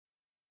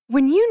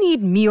When you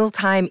need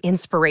mealtime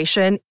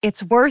inspiration,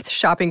 it's worth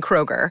shopping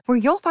Kroger, where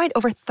you'll find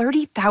over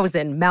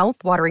 30,000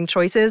 mouth-watering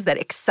choices that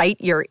excite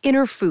your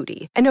inner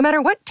foodie. And no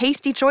matter what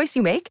tasty choice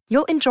you make,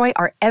 you'll enjoy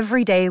our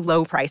everyday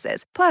low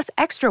prices, plus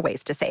extra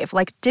ways to save,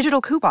 like digital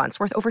coupons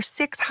worth over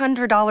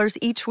 $600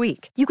 each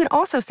week. You can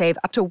also save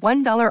up to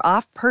 $1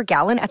 off per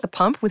gallon at the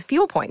pump with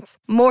fuel points.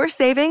 More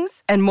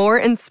savings and more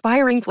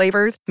inspiring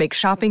flavors make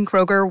shopping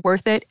Kroger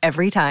worth it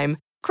every time.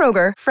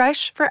 Kroger,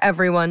 fresh for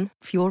everyone.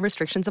 Fuel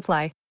restrictions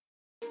apply.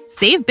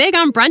 Save big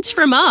on brunch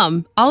for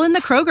mom, all in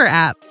the Kroger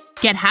app.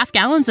 Get half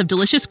gallons of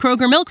delicious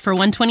Kroger milk for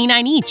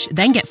 $1.29 each.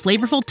 Then get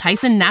flavorful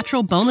Tyson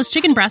natural boneless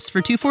chicken breasts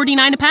for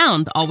 $2.49 a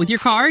pound, all with your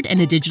card and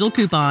a digital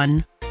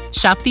coupon.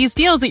 Shop these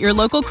deals at your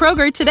local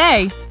Kroger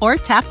today, or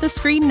tap the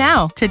screen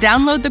now to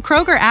download the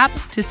Kroger app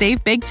to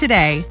save big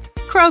today.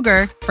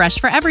 Kroger, fresh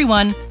for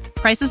everyone.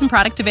 Prices and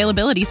product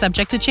availability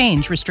subject to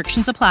change.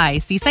 Restrictions apply.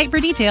 See site for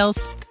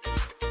details.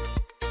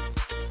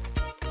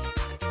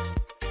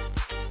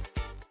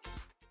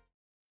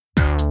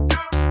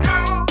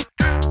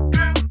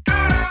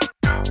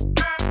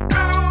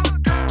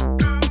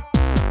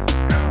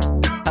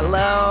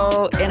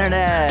 Hello,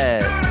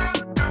 Internet!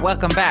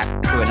 Welcome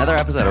back to another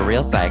episode of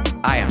Real Psych.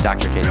 I am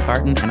Dr. JD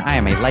Barton, and I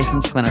am a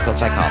licensed clinical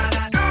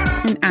psychologist.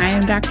 And I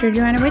am Dr.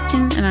 Joanna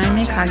Whitchin, and I'm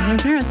a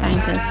cognitive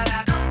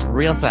neuroscientist.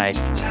 Real Psych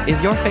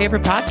is your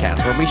favorite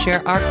podcast where we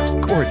share our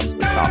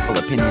gorgeously thoughtful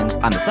opinions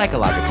on the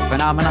psychological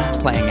phenomena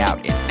playing out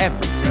in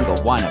every single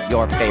one of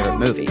your favorite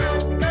movies.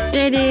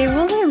 JD,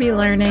 will there be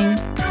learning?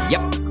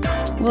 Yep.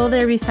 Will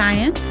there be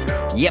science?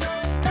 Yep.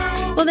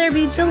 Will there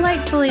be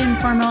delightfully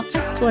informal,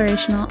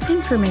 explorational,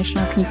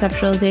 informational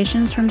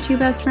conceptualizations from two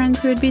best friends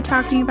who would be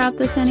talking about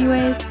this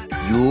anyways?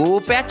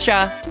 You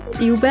betcha.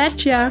 You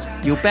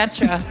betcha. You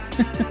betcha.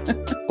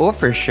 Oh,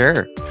 for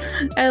sure.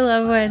 I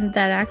love when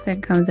that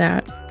accent comes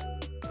out.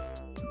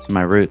 It's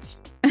my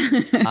roots.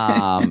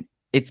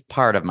 It's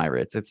part of my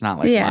roots. It's not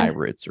like my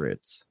roots.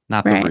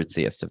 Not the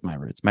rootsiest of my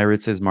roots. My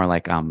roots is more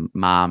like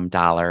mom,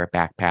 dollar,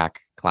 backpack,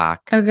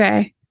 clock.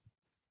 Okay.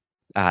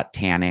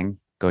 Tanning.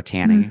 Go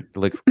tanning.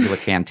 You look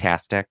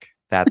fantastic.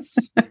 That's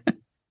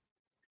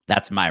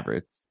my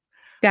roots.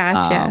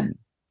 Gotcha.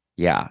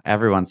 Yeah.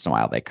 Every once in a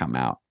while they come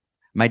out.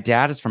 My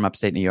dad is from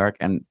upstate New York,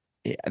 and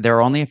there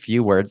are only a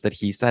few words that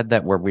he said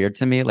that were weird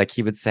to me. Like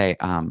he would say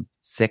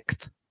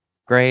sixth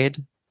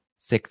grade.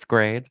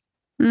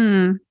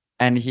 Mm.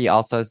 And he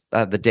also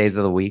the days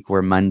of the week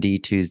were Monday,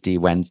 Tuesday,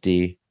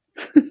 Wednesday.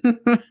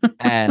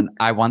 And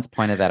I once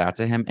pointed that out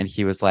to him, and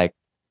he was like,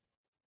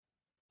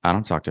 I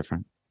don't talk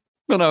different.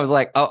 And I was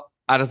like, oh,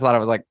 I just thought I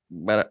was like,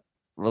 but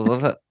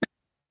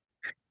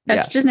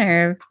Touched a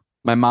nerve.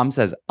 My mom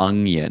says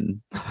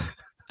onion.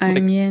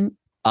 Onion.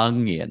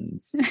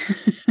 Onions.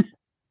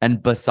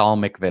 And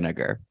balsamic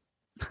vinegar.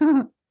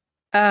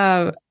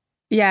 Yeah,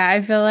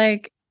 I feel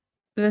like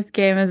this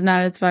game is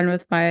not as fun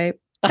with my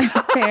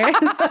parents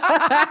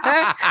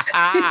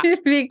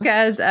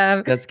because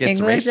of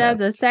English racist.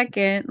 as a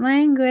second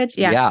language.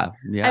 Yeah.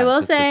 I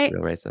will say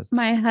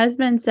my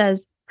husband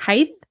says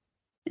height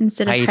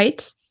instead of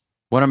height.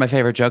 One of my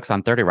favorite jokes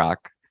on 30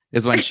 Rock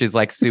is when she's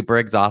like super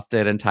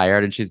exhausted and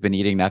tired and she's been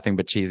eating nothing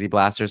but cheesy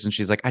blasters. And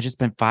she's like, I just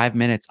spent 5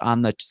 minutes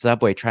on the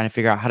subway trying to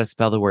figure out how to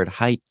spell the word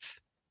height.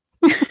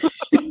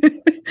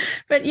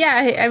 But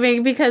yeah, I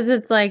mean, because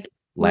it's like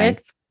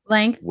length,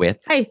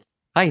 height.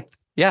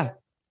 Yeah.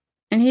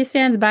 And he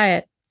stands by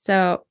it.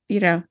 So,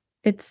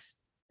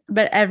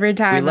 but every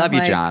time we love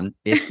you, John.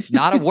 It's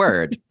not a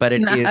word, but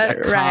it is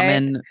a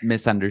common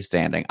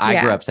misunderstanding.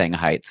 I grew up saying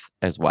height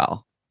as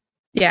well.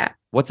 Yeah.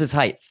 What's his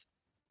height?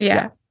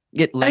 Yeah.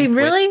 Get length,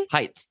 really?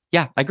 Height.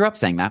 Yeah. I grew up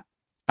saying that.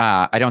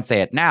 I don't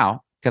say it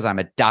now because I'm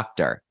a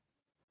doctor.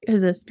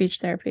 Is this speech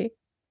therapy?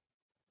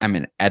 I'm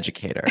an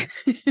educator.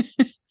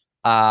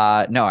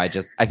 No, I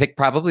think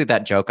probably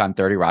that joke on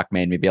 30 Rock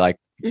made me be like,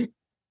 oh,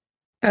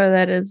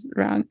 that is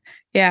wrong.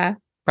 Yeah.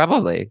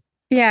 Probably.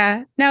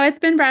 Yeah. No, it's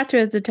been brought to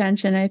his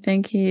attention. I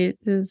think he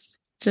is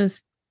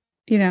just,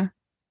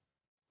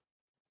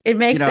 it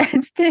makes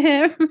sense to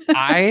him.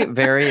 I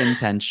very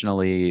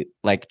intentionally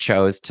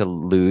chose to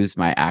lose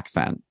my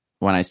accent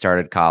when I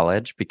started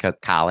college because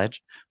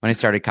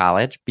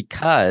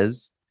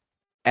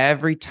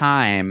every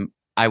time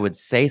I would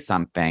say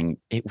something,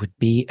 it would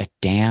be a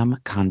damn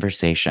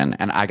conversation.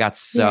 And I got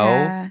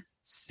so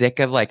sick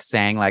of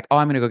saying oh,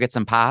 I'm going to go get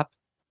some pop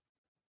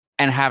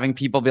and having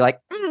people be like,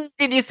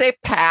 did you say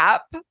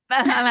pap?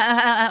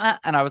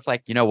 And I was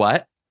like, you know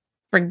what?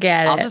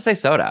 Forget it. I'll just say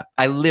soda.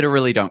 I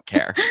literally don't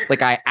care.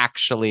 I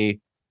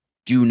actually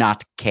do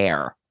not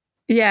care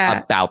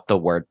about the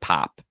word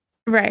pop.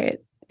 Right.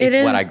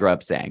 It's what I grew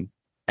up saying.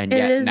 And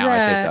yet now I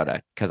say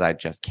soda because I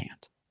just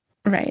can't.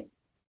 Right.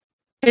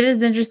 It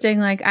is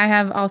interesting. I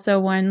have also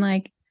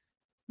one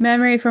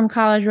memory from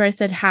college where I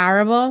said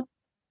horrible.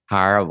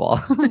 Horrible.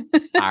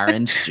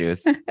 Orange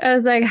juice. I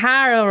was like,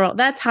 horrible.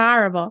 That's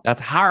horrible.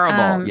 That's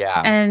horrible.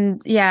 Yeah.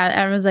 And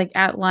I was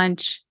at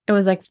lunch. It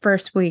was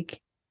first week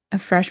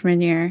of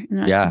freshman year.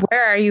 And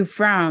where are you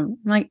from?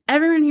 I'm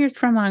everyone here's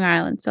from Long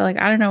Island. So I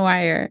don't know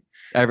why you're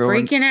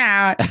freaking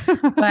out.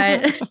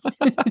 But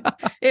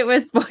it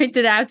was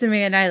pointed out to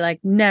me and I like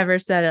never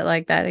said it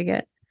like that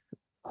again.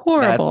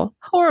 Horrible.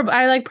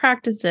 I like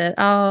practiced it.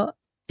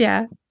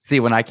 Yeah. See,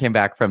 when I came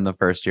back from the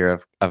first year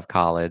of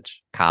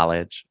college,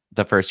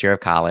 the first year of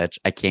college,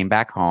 I came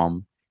back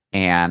home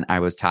and I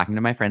was talking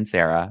to my friend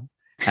Sarah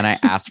and I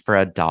asked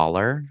for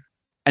 $1.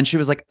 And she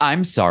was like,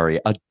 I'm sorry,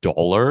 $1?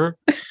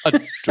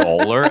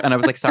 $1? And I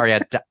was like, sorry,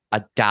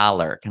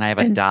 $1. Can I have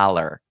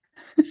 $1?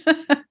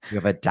 You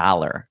have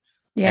 $1.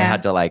 Yeah. I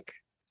had to like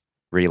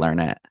relearn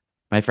it.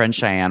 My friend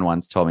Cheyenne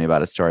once told me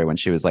about a story when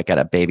she was like at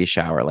a baby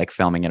shower, like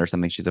filming it or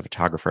something. She's a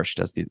photographer. She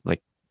does the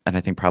like, and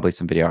I think probably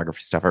some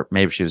videography stuff, or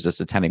maybe she was just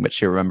attending, but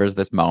she remembers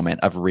this moment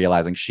of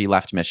realizing she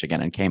left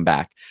Michigan and came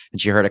back and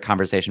she heard a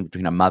conversation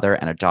between a mother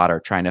and a daughter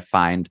trying to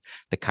find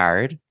the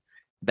card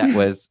that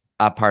was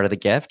a part of the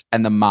gift.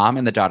 And the mom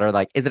and the daughter are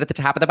like, is it at the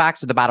top of the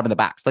box or the bottom of the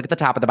box? Look at the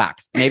top of the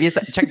box. Maybe it's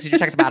did you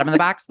check the bottom of the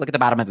box? Look at the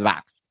bottom of the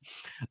box.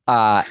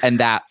 And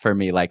that for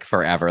me, like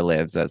forever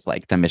lives as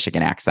like the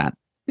Michigan accent.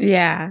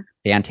 Yeah.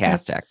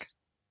 Fantastic.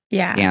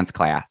 Yeah. Dance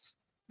class.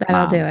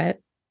 That'll do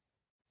it.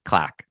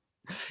 Clack.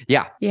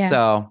 Yeah.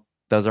 So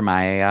those are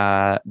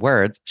my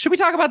words. Should we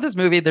talk about this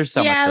movie? There's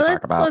so much to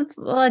talk about.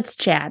 Let's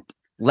chat.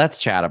 Let's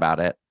chat about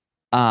it.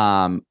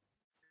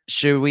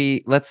 Should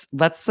we let's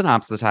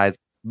synopsisize.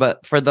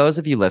 But for those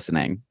of you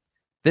listening,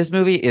 this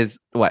movie is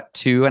what,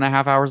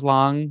 2.5 hours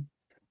long?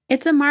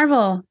 It's a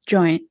Marvel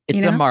joint.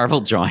 It's a Marvel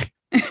joint.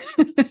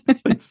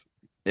 It's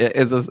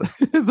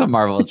a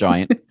Marvel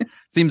joint.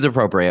 Seems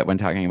appropriate when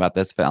talking about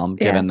this film,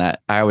 given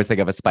that I always think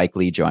of a Spike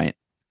Lee joint.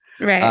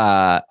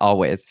 Right.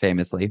 Always,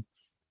 famously.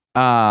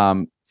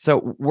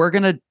 So we're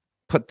going to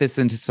put this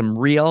into some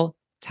real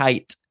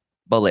tight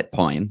bullet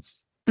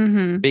points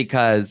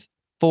because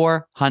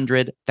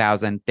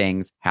 400,000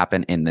 things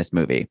happen in this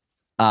movie.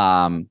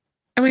 I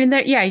mean,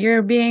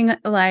 you're being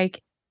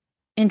like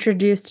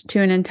introduced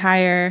to an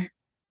entire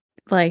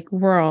like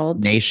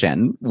world,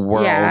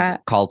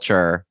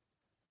 culture,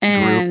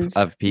 and group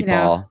of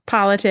people,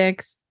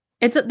 politics.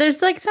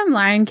 There's like some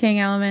Lion King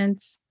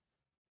elements,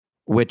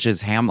 which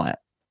is Hamlet.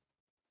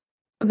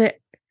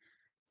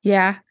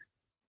 Yeah.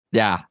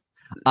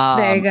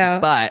 There you go.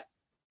 But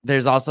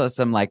there's also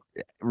some like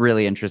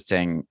really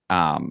interesting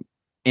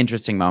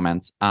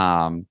moments.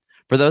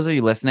 For those of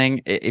you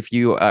listening, if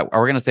you we're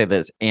going to say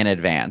this in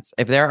advance,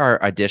 if there are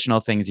additional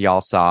things y'all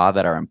saw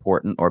that are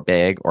important or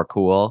big or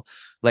cool,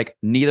 like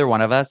neither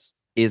one of us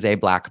is a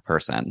Black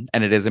person.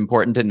 And it is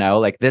important to know,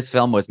 like, this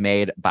film was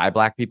made by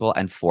Black people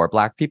and for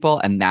Black people.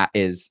 And that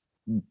is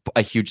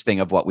a huge thing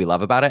of what we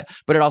love about it.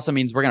 But it also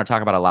means we're going to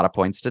talk about a lot of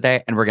points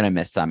today and we're going to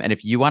miss some. And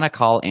if you want to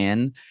call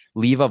in,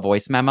 leave a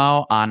voice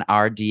memo on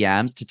our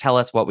DMs to tell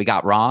us what we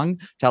got wrong,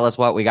 tell us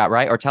what we got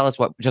right, or tell us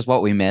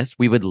what we missed.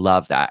 We would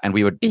love that. And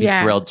we would be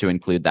thrilled to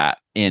include that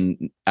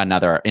in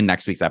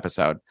next week's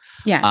episode.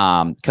 Yes.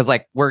 Because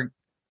like we're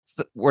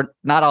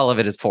not all of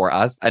it is for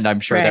us. And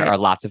I'm sure there are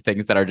lots of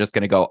things that are just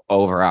going to go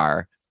over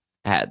our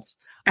heads.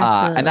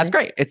 And that's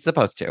great. It's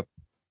supposed to.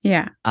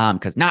 Yeah.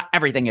 Because not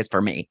everything is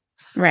for me.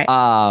 Right.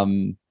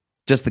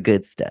 Just the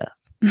good stuff.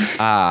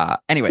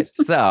 Anyways,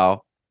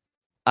 so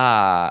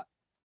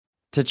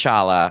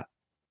T'Challa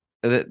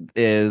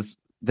is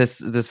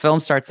this film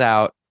starts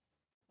out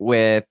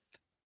with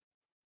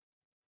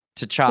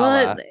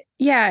T'Challa. Well,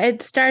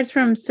 it starts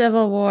from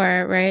Civil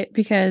War, right?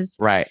 Because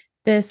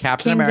this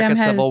Captain America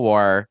Civil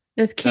War.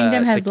 This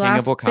kingdom has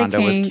lost the king. The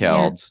King of Wakanda was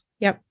killed.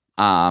 Yep.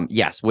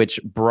 Yes, which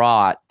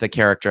brought the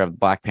character of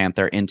Black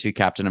Panther into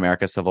Captain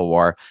America Civil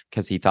War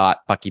because he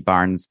thought Bucky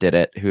Barnes did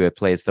it, who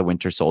plays the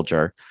Winter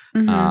Soldier.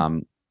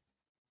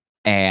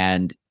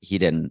 And he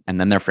didn't. And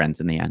then they're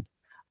friends in the end.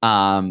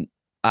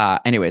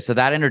 Anyway, so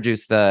that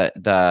introduced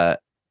the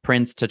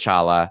Prince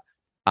T'Challa,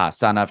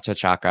 son of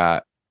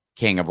T'Chaka,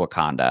 King of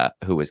Wakanda,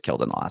 who was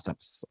killed in the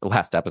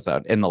last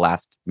episode in the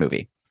last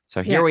movie.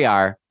 So here we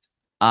are,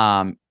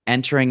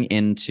 entering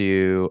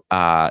into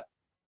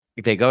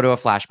they go to a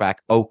flashback,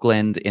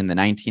 Oakland in the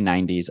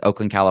 1990s,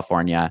 Oakland,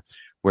 California,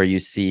 where you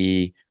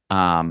see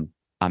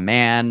a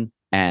man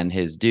and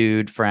his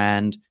dude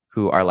friend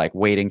who are like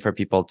waiting for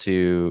people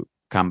to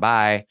come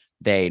by.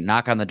 They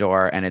knock on the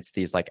door and it's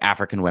these like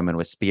African women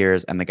with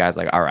spears. And the guy's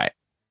like, all right,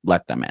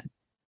 let them in.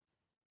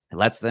 He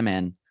lets them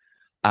in.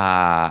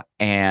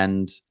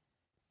 And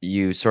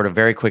you sort of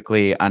very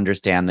quickly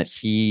understand that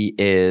he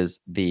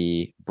is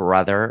the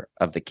brother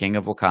of the King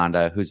of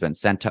Wakanda, who's been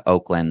sent to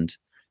Oakland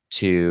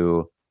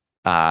to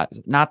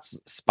not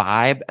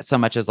spy so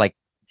much as like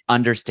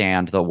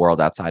understand the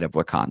world outside of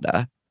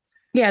Wakanda.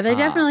 Yeah, they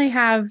definitely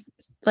have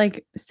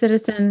like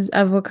citizens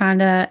of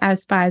Wakanda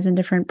as spies in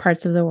different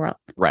parts of the world.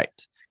 Right.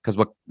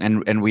 Because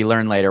and we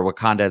learn later,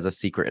 Wakanda is a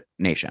secret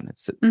nation.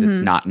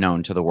 It's not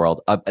known to the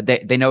world.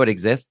 They know it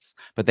exists,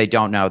 but they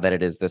don't know that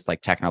it is this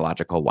like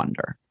technological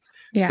wonder.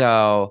 Yeah.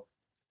 So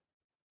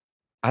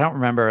I don't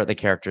remember the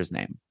character's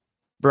name.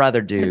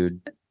 Brother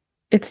dude.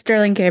 It's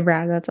Sterling K.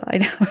 Brown. That's all I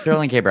know.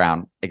 Sterling K.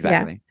 Brown.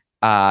 Exactly.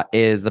 Yeah.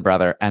 Is the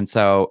brother. And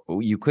so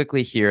you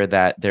quickly hear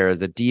that there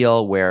is a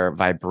deal where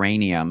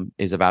vibranium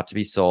is about to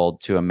be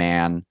sold to a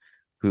man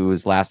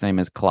whose last name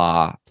is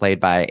Claw, played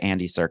by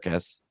Andy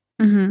Serkis.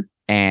 Mm-hmm.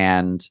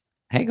 And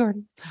hey,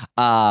 Gordon.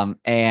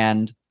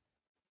 And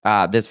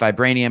this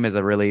vibranium is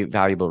a really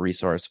valuable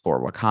resource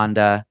for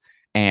Wakanda.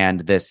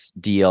 And this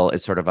deal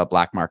is sort of a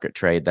black market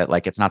trade that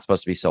like it's not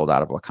supposed to be sold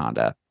out of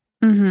Wakanda.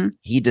 Mm-hmm.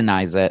 He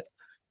denies it.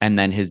 And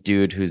then his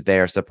dude who's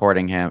there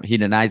supporting him, he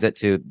denies it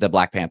to the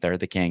Black Panther,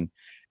 the king.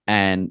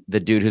 And the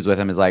dude who's with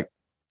him is like,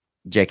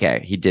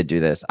 JK, he did do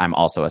this. I'm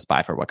also a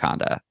spy for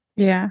Wakanda.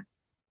 Yeah.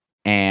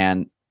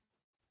 And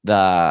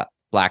the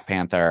Black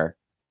Panther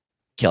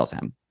kills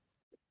him.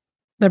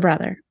 The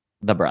brother.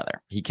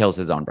 He kills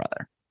his own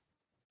brother.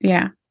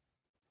 Yeah.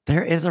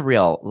 There is a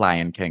real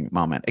Lion King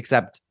moment,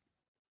 except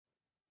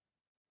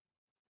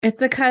it's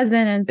the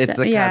cousin instead. It's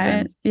the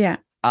cousin. Yeah.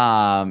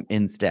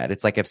 Instead,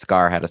 it's like if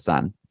Scar had a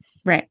son.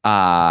 Right.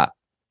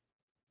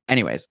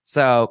 Anyways,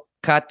 so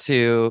cut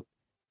to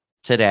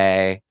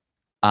today.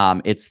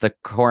 It's the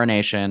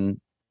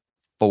coronation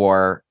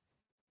for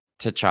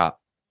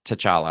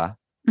T'Challa.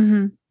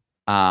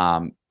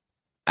 Mm-hmm.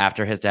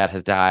 After his dad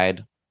has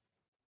died,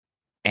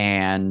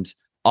 and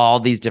all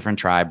these different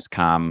tribes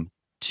come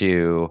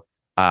to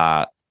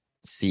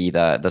see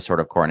the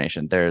sort of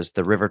coronation. There's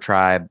the River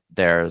Tribe.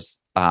 There's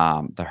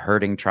the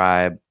Herding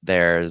Tribe.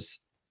 There's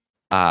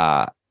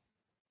the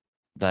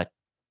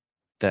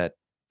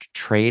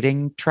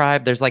Trading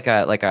Tribe. There's like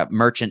a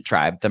Merchant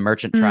Tribe. The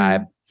Merchant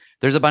Tribe.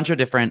 There's a bunch of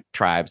different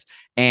tribes,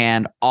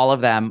 and all of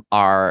them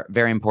are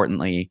very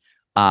importantly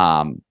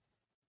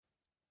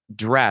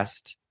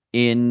dressed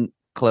in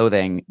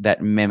clothing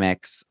that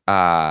mimics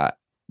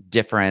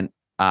different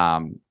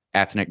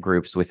ethnic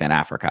groups within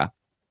Africa,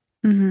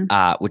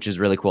 which is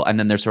really cool. And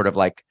then there's sort of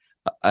like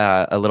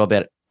a little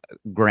bit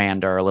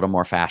grander, a little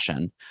more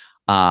fashion.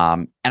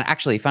 And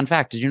actually, fun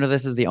fact, did you know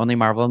this is the only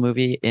Marvel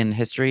movie in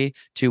history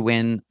to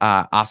win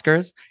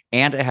Oscars?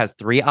 And it has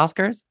 3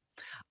 Oscars.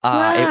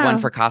 Wow. It won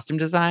for costume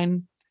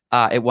design.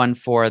 It won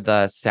for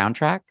the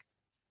soundtrack.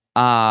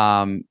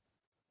 And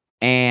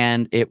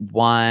it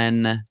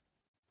won,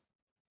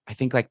 I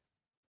think, like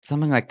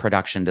something like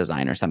production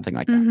design or something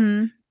like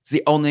that. It's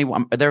the only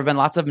one. There have been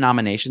lots of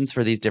nominations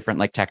for these different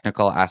like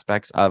technical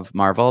aspects of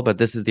Marvel, but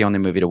this is the only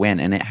movie to win,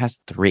 and it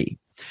has 3.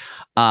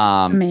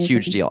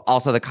 Huge deal.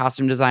 Also, the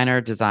costume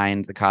designer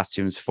designed the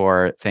costumes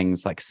for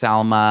things like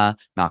Selma,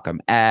 Malcolm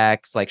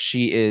X. Like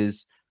she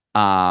is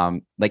a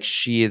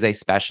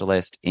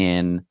specialist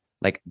in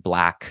like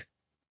black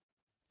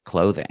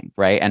clothing,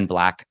 right? And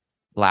black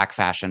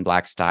fashion,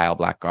 black style,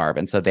 black garb.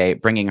 And so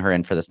bringing her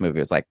in for this movie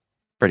was like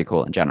pretty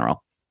cool in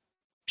general.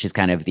 She's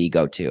kind of the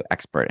go-to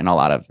expert in a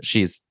lot of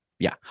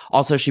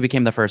Also, she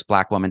became the first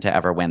Black woman to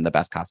ever win the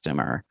best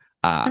costumer.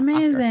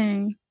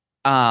 Amazing.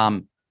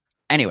 Oscar.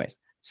 Anyways,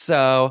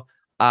 so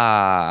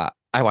I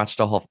watched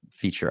a whole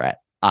featurette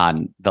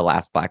on the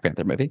last Black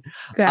Panther movie.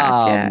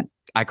 Gotcha.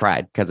 I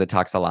cried because it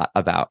talks a lot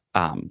about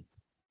why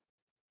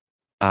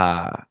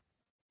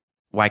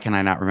can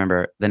I not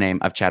remember the name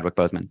of Chadwick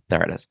Boseman?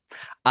 There it is.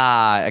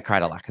 I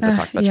cried a lot because it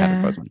talks about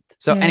Chadwick Boseman.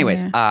 So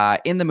anyways,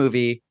 in the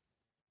movie,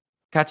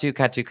 cut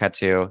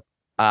to.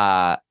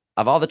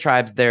 Of all the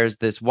tribes, there's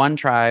this one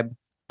tribe,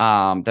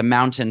 the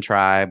Mountain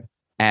Tribe,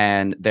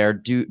 and their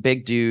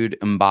big dude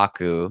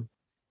M'Baku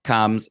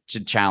comes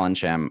to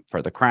challenge him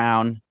for the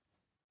crown.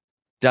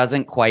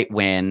 Doesn't quite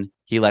win.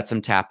 He lets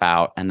him tap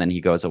out, and then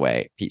he goes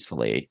away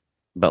peacefully,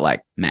 but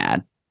like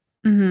mad.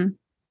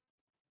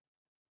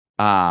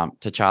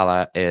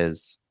 T'Challa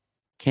is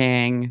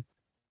king.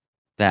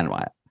 Then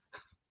what?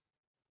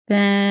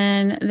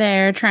 Then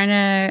they're trying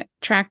to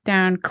track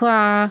down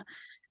Claw.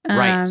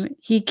 Right.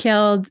 He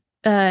killed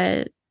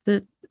what's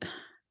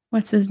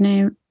his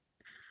name?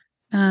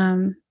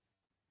 Is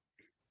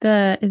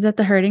that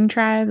the Herding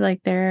Tribe,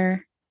 like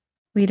their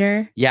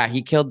leader? Yeah,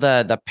 he killed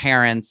the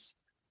parents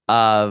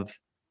of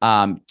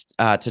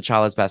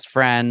T'Challa's best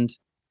friend,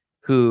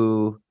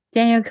 who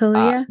Daniel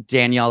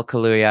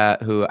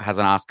Kaluuya, who has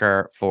an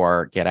Oscar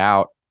for Get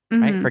Out,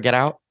 right? For Get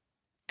Out,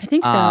 I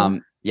think so.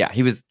 Yeah,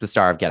 he was the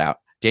star of Get Out.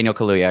 Daniel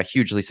Kaluuya,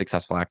 hugely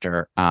successful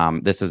actor.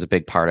 This was a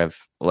big part of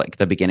like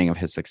the beginning of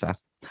his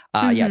success.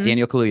 Yeah,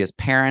 Daniel Kaluuya's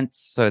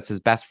parents. So it's his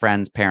best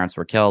friend's parents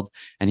were killed,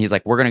 and he's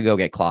like, "We're gonna go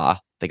get Claw."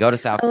 They go to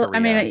South Korea. I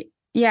mean,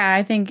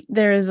 I think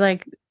there is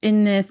like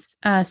in this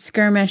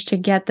skirmish to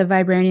get the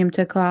vibranium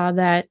to Claw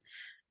that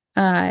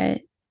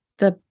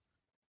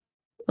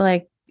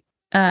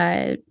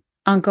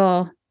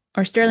Uncle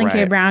or Sterling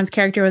K. Brown's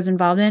character was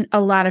involved in.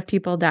 A lot of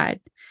people died.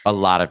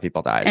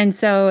 And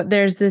so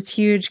there's this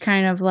huge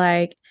kind of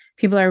like,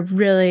 people are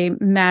really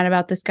mad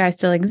about this guy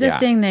still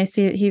existing. Yeah. They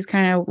see he's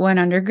kind of went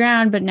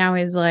underground, but now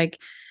he's like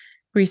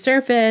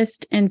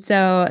resurfaced. And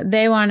so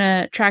they want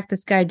to track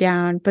this guy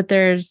down. But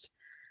there's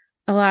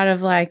a lot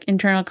of like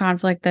internal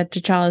conflict that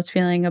T'Challa is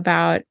feeling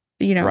about,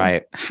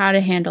 how to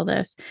handle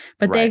this.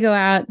 But they go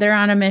out, they're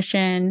on a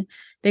mission.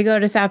 They go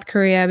to South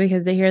Korea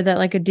because they hear that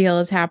like a deal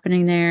is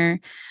happening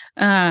there.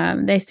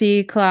 They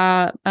see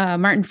Claw,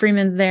 Martin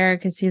Freeman's there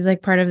because he's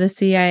like part of the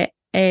CIA.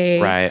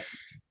 Right.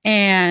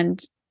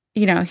 And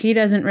he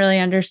doesn't really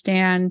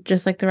understand,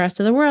 just like the rest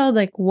of the world,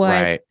 like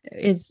what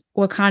is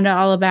Wakanda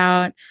all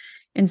about.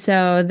 And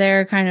so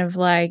they're kind of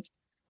like,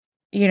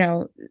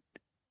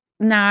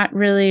 not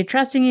really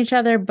trusting each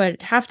other,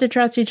 but have to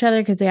trust each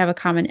other because they have a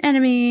common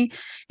enemy.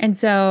 And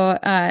so,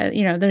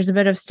 there's a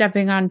bit of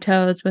stepping on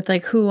toes with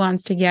like who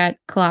wants to get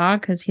Claw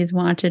because he's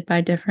wanted by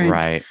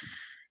different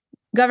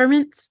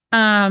governments.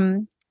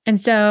 And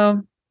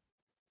so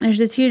there's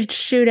this huge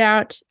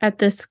shootout at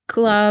this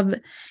club.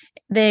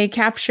 They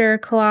capture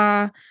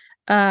Claw.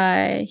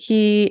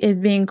 He is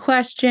being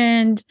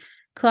questioned.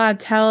 Claw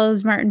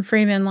tells Martin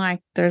Freeman,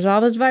 like, there's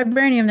all this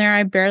vibranium there.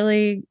 I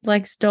barely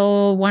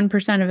stole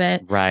 1% of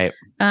it. Right.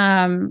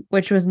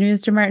 Which was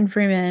news to Martin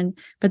Freeman.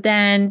 But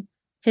then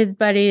his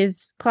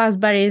buddies, Claw's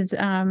buddies,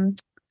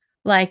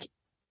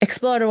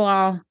 explode a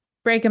wall,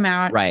 break him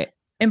out. Right.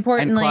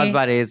 Importantly, and Claw's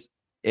buddies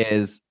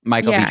is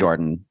Michael B.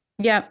 Jordan.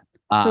 Yep.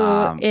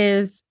 Who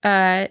is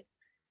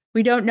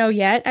we don't know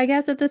yet, I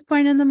guess, at this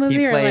point in the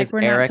movie. He plays we're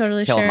Eric not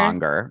totally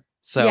Killmonger. Sure.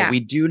 So we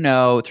do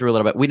know through a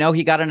little bit. We know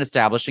he got an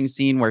establishing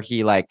scene where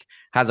he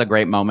has a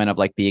great moment of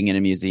being in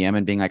a museum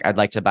and being like, I'd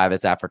like to buy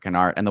this African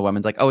art. And the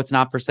woman's like, oh, it's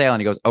not for sale.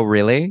 And he goes, oh,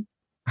 really?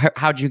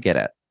 How'd you get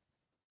it?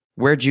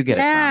 Where'd you get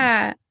it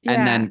from?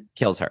 And then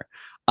kills her.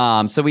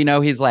 So we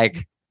know he's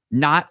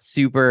not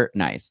super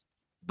nice.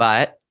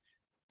 But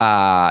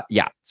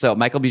so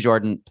Michael B.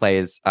 Jordan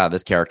plays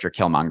this character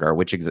Killmonger,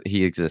 which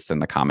he exists in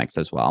the comics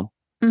as well.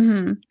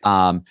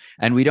 Mm-hmm.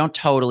 And we don't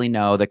totally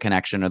know the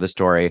connection or the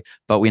story,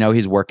 but we know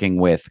he's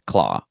working with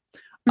Claw.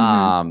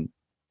 Mm-hmm.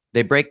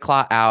 They break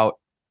Claw out,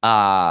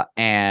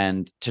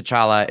 and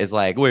T'Challa is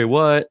like, wait,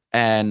 what?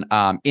 And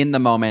in the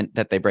moment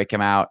that they break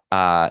him out,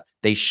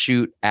 they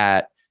shoot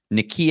at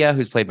Nakia,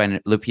 who's played by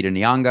Lupita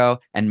Nyong'o,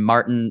 and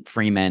Martin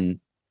Freeman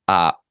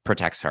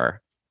protects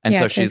her. And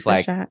so she's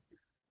like,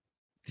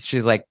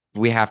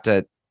 we have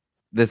to,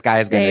 this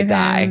guy's going to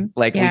die.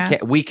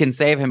 We can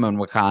save him in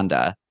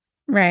Wakanda.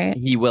 Right.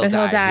 He will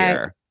die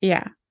here.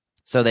 Yeah.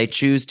 So they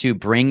choose to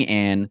bring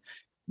in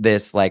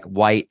this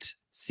white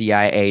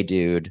CIA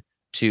dude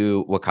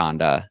to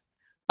Wakanda,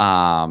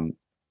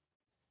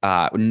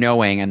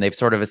 knowing, and they've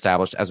sort of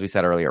established, as we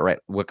said earlier, right?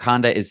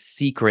 Wakanda is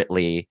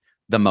secretly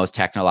the most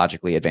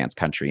technologically advanced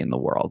country in the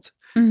world.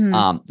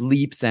 Mm-hmm.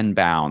 Leaps and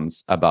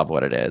bounds above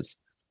what it is,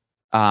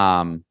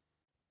 above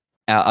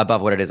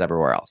what it is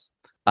everywhere else.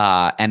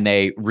 And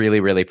they really,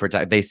 really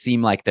protect. They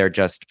seem like they're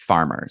just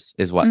farmers,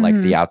 is what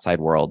the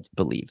outside world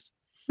believes.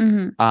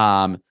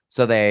 Mm-hmm.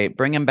 So they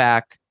bring him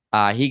back.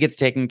 He gets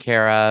taken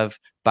care of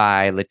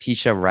by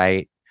Letitia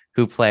Wright,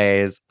 who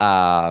plays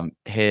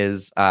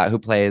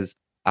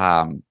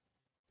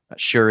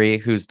Shuri,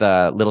 who's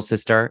the little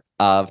sister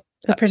of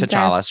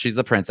T'Challa. She's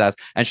a princess,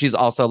 and she's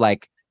also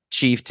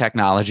chief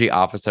technology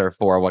officer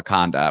for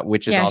Wakanda,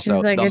 which is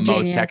also the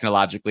most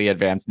technologically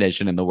advanced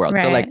nation in the world.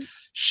 Right. So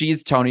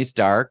she's Tony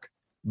Stark,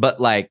 but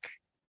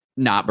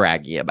not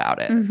braggy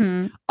about it.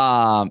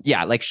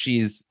 Mm-hmm.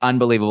 She's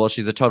unbelievable.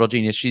 She's a total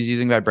genius. She's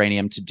using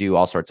vibranium to do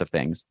all sorts of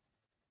things.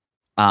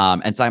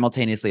 And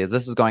simultaneously, as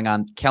this is going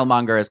on,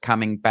 Killmonger is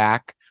coming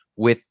back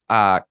with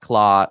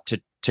Claw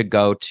to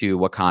go to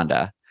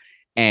Wakanda.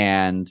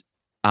 And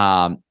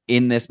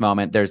in this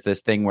moment, there's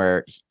this thing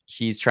where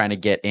he's trying to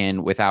get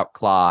in without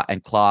Claw,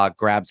 and Claw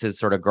grabs his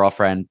sort of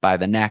girlfriend by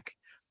the neck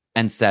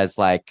and says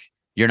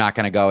you're not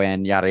going to go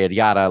in, yada, yada,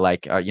 yada.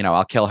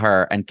 I'll kill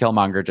her. And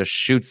Killmonger just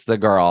shoots the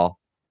girl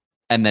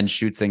and then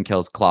shoots and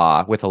kills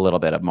Claw with a little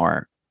bit of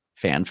more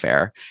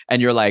fanfare.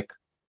 And you're like,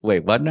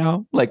 wait, what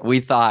now? We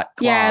thought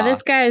Claw. Yeah,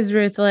 this guy is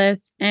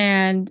ruthless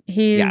and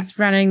he's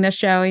running the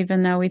show,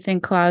 even though we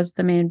think Claw's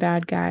the main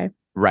bad guy.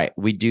 Right.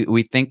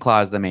 We think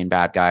Claw is the main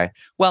bad guy.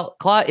 Well,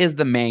 Claw is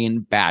the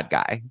main bad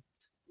guy.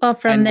 Well,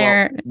 from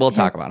there. We'll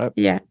talk about it.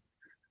 Yeah.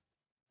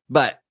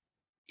 But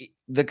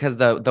because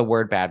the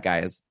word bad guy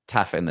is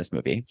tough in this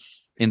movie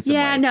in some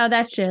ways. No,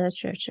 that's true. That's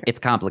true. It's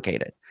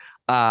complicated.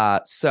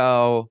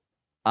 So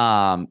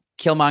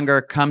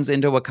Killmonger comes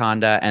into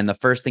Wakanda, and the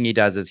first thing he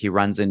does is he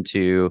runs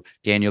into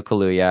Daniel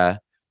Kaluuya,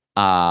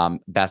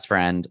 best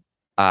friend,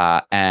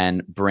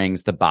 and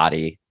brings the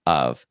body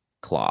of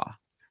Claw,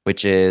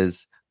 which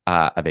is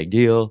a big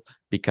deal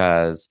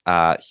because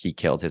he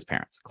killed his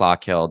parents. Claw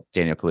killed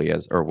Daniel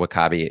Kaluuya's, or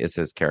W'Kabi is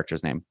his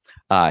character's name,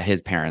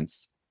 his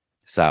parents.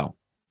 So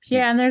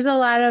and there's a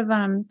lot of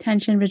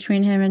tension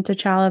between him and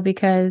T'Challa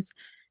because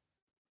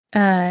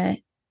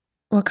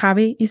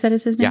W'Kabi, you said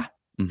is his name?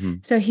 Yeah. Mm-hmm.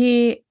 So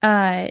he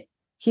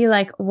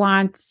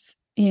wants,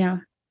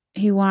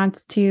 he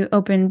wants to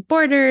open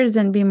borders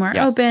and be more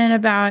open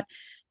about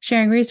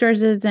sharing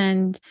resources,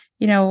 and,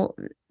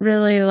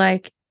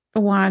 really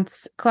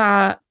wants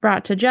Claw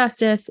brought to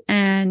justice,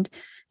 and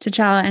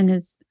T'Challa and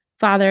his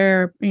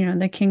father,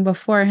 the king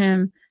before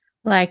him,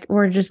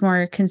 were just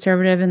more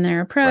conservative in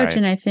their approach. Right.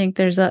 And I think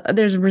there's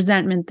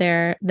resentment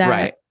there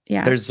that,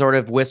 there's sort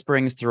of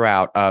whisperings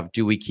throughout of,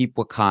 do we keep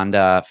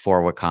Wakanda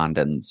for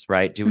Wakandans,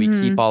 right? Do we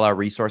keep all our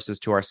resources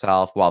to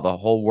ourselves while the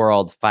whole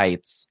world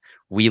fights?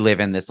 We live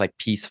in this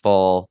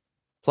peaceful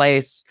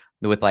place.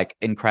 with like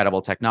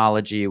incredible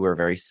technology. We're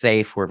very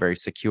safe. We're very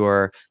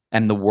secure.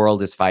 And the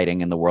world is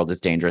fighting and the world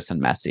is dangerous and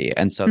messy.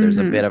 And so there's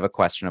a bit of a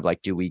question of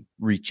like, do we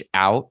reach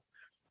out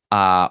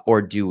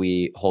or do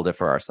we hold it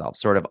for ourselves?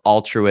 Sort of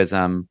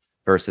altruism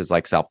versus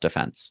like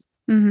self-defense.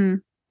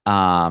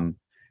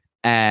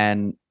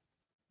 And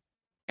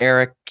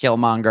Eric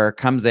Killmonger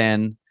comes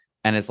in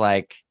and is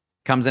like,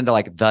 comes into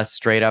like the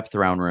straight up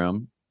throne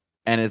room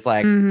and is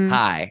like,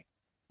 hi,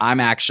 I'm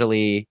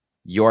actually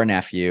your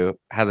nephew.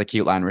 Has a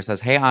cute line where it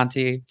says, hey,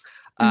 auntie.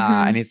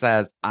 And he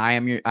says,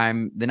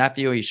 I'm the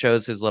nephew. He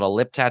shows his little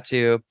lip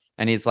tattoo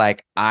and he's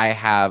like, I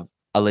have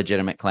a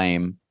legitimate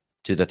claim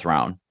to the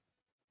throne.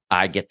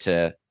 I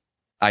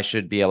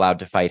should be allowed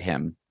to fight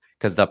him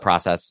because the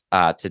process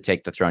to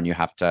take the throne, you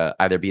have to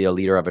either be a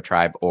leader of a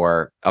tribe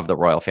or of the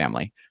royal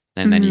family.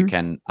 And then you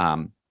can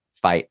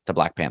fight the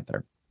Black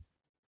Panther.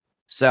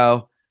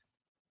 So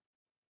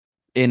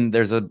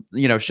there's a,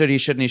 should he,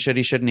 shouldn't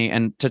he?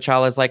 And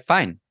T'Challa's like,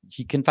 fine,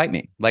 he can fight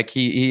me. Like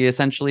he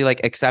essentially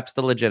like accepts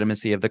the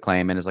legitimacy of the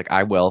claim and is like,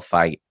 I will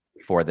fight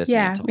for this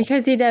mantle.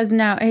 Because he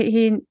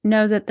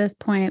knows at this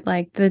point,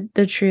 like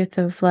the truth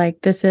of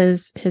like, this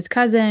is his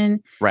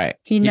cousin. Right.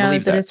 He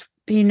knows that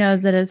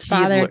his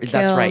father killed.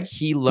 That's right.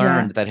 He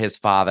learned that his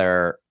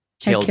father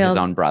killed his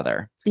own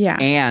brother. Yeah.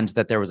 And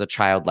that there was a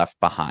child left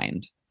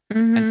behind.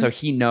 And so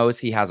he knows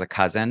he has a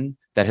cousin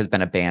that has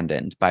been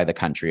abandoned by the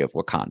country of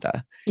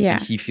Wakanda. Yeah.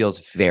 And he feels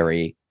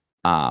very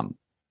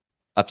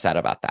upset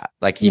about that.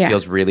 Like he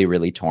feels really,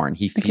 really torn.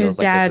 He feels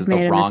like this is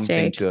the wrong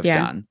thing to have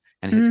done.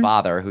 And his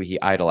father, who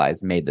he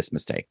idolized, made this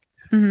mistake.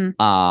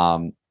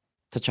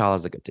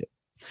 T'Challa's a good dude.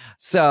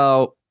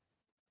 So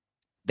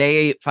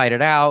they fight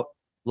it out.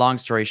 Long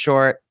story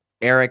short,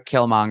 Eric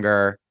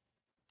Killmonger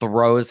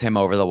throws him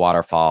over the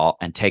waterfall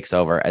and takes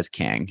over as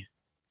king.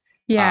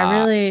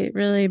 Yeah,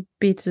 really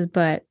beats his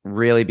butt.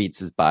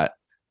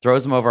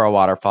 Throws him over a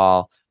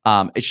waterfall.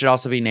 It should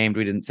also be named,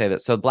 we didn't say that.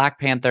 So Black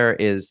Panther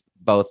is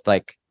both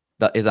like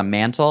is a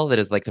mantle that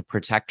is like the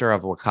protector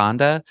of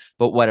Wakanda,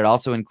 but what it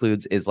also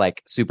includes is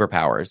like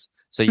superpowers.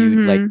 So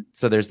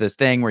so there's this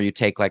thing where you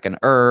take like an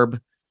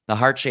herb, the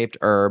heart-shaped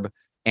herb,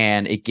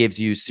 and it gives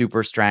you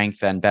super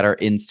strength and better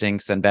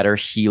instincts and better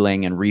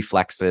healing and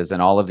reflexes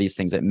and all of these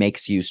things. It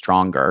makes you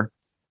stronger.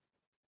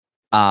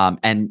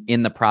 And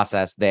in the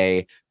process,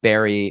 they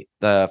bury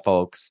the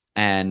folks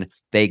and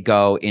they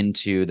go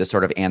into the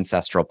sort of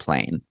ancestral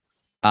plane.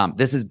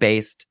 This is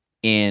based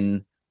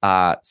in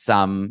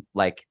some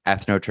like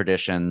ethno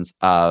traditions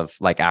of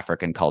like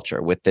African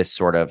culture with this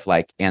sort of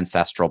like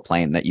ancestral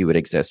plane that you would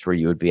exist where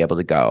you would be able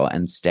to go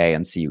and stay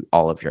and see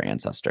all of your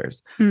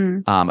ancestors.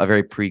 A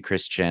very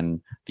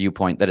pre-Christian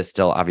viewpoint that is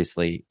still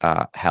obviously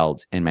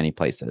held in many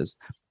places.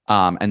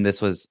 And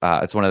this was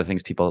it's one of the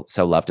things people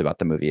so loved about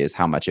the movie is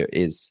how much it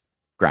is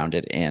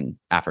grounded in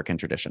African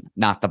tradition,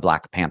 not the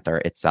Black Panther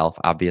itself,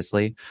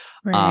 obviously.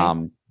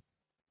 Right.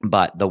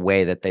 But the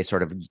way that they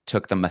sort of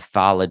took the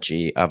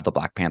mythology of the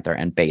Black Panther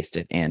and based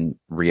it in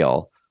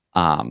real,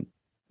 tradition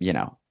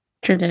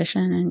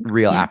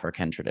and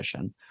African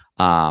tradition.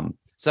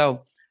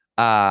 So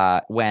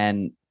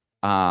when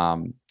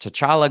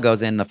T'Challa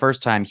goes in the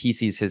first time, he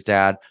sees his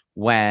dad.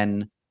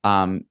 When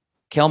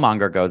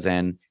Killmonger goes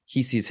in,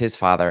 he sees his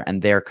father,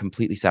 and they're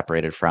completely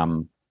separated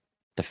from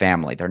the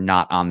family. They're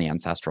not on the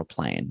ancestral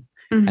plane.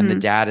 And the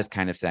dad is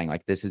kind of saying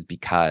like, this is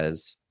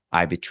because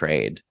I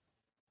betrayed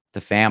the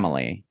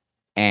family.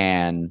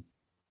 And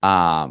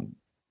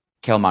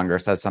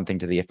Killmonger says something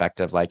to the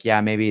effect of like,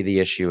 yeah, maybe the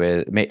issue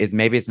is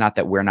maybe it's not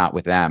that we're not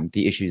with them.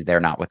 The issue is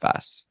they're not with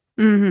us.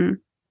 And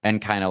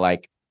kind of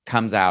like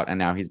comes out, and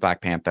now he's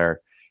Black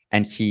Panther.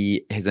 And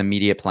his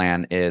immediate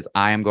plan is,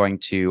 I am going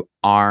to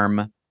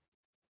arm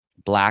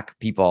Black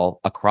people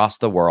across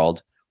the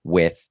world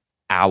with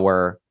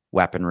our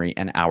weaponry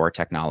and our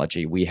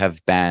technology. We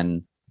have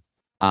been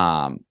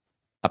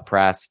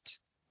oppressed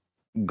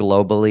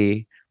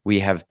globally. We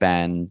have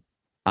been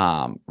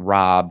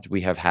robbed.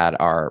 We have had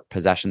our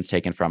possessions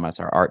taken from us,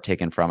 our art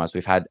taken from us.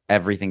 We've had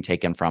everything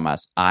taken from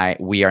us.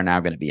 We are now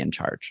going to be in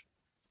charge.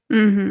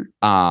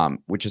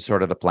 Which is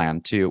sort of the plan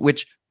too,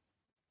 which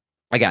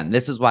again,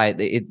 this is why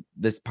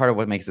this part of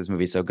what makes this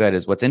movie so good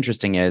is what's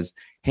interesting is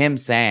him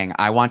saying,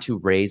 I want to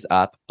raise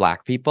up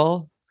Black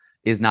people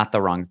is not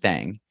the wrong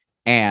thing.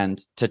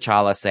 And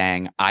T'Challa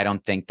saying, I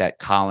don't think that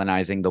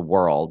colonizing the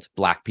world,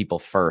 Black people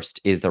first,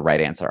 is the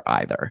right answer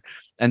either.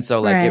 And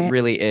so like it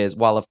really is,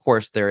 while of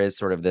course there is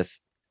sort of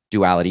this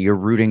duality, you're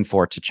rooting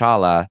for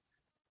T'Challa,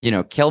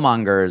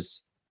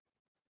 Killmonger's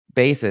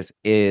basis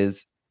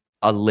is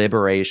a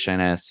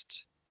liberationist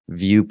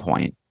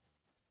viewpoint.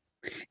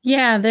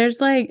 Yeah, there's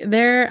like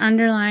their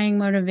underlying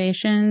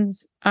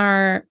motivations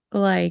are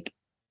like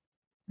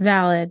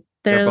valid.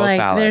 They're like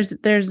valid.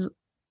 There's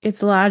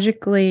it's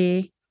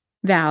logically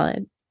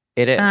valid.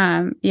 It is.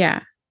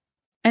 Yeah.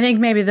 I think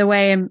maybe the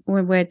way in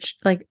which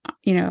like,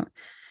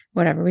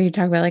 whatever we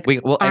talk about, like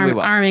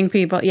arming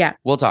people. Yeah.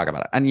 We'll talk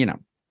about it. And,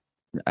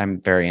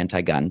 I'm very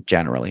anti-gun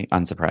generally,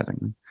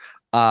 unsurprisingly.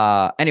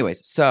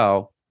 Anyways,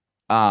 so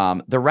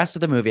the rest of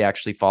the movie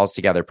actually falls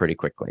together pretty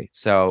quickly.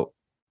 So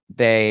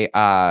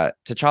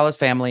T'Challa's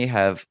family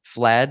have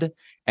fled,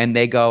 and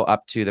they go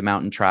up to the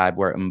mountain tribe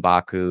where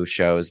M'Baku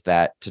shows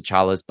that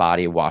T'Challa's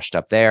body washed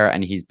up there,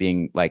 and he's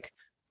being like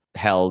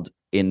held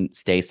in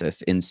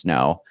stasis in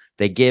snow.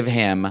 They give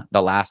him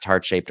the last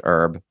heart-shaped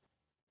herb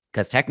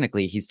because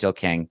technically he's still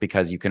king,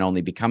 because you can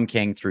only become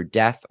king through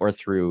death or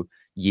through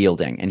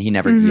yielding, and he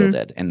never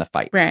yielded in the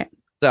fight. Right.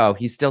 So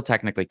he's still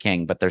technically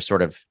king, but they're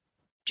sort of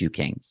two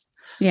kings.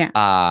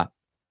 Yeah.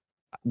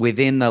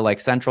 Within the like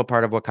central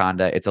part of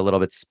Wakanda, it's a little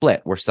bit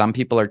split, where some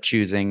people are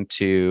choosing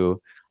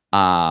to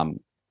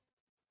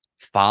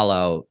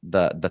follow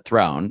the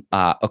throne.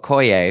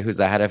 Okoye, who's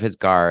the head of his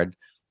guard,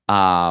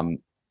 and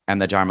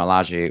the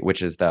Jarmalaji,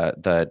 which is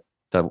the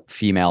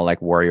female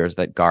like warriors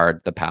that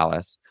guard the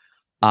palace.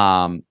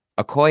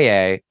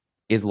 Okoye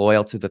is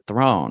loyal to the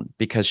throne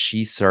because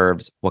she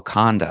serves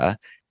Wakanda,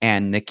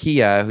 and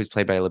Nakia, who's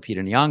played by Lupita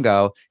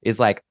Nyong'o, is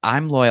like,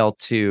 I'm loyal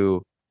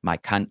to my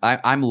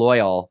I'm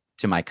loyal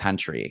to my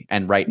country,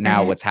 and right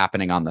now what's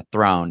happening on the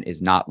throne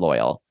is not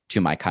loyal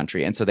to my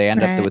country, and so they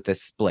end up with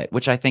this split,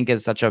 which I think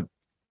is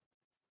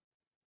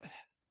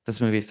this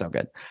movie is so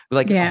good,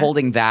 like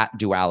holding that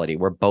duality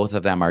where both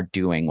of them are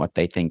doing what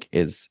they think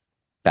is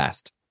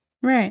best.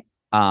 Right.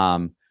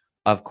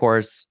 Of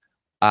course,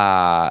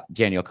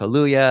 Daniel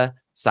Kaluuya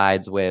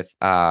sides with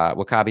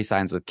W'Kabi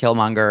sides with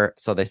Killmonger,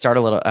 so they start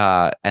a little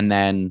and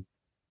then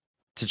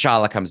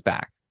T'Challa comes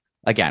back.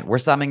 Again, we're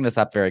summing this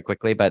up very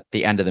quickly, but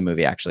the end of the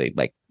movie actually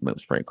like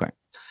moves pretty quick.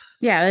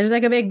 Yeah, there's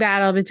like a big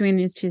battle between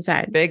these two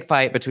sides. Big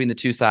fight between the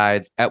two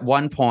sides. At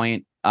one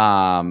point,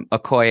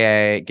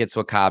 Okoye gets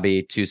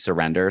W'Kabi to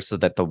surrender so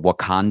that the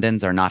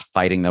Wakandans are not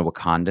fighting the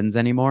Wakandans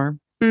anymore.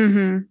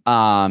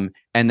 Mm-hmm.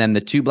 And then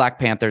the two Black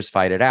Panthers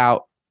fight it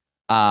out.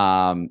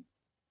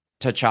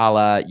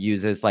 T'Challa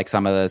uses like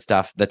some of the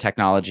stuff, the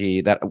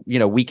technology that, you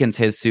know, weakens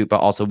his suit,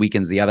 but also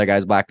weakens the other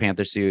guy's Black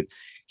Panther suit.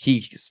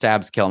 He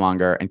stabs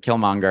Killmonger, and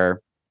Killmonger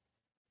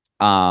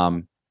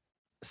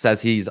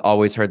says he's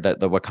always heard that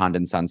the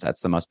Wakandan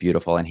sunset's the most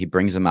beautiful, and he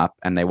brings him up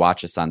and they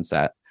watch a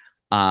sunset.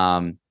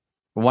 One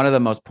of the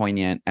most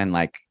poignant and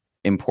like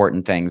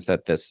important things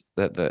that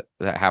that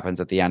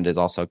happens at the end is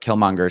also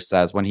Killmonger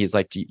says, when he's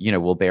like,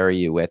 we'll bury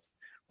you with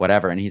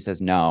whatever, and he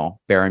says, no,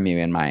 bury me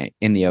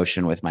in the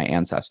ocean with my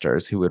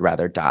ancestors who would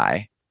rather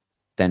die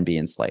than be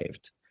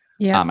enslaved.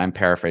 Yeah. I'm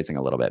paraphrasing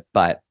a little bit,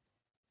 but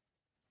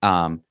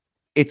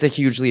it's a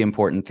hugely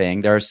important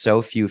thing. There are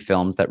so few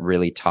films that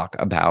really talk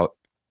about,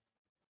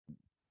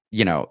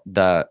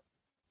 the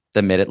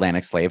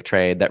mid-Atlantic slave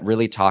trade, that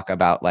really talk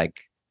about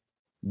like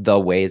the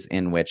ways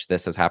in which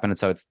this has happened. And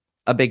so it's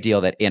a big deal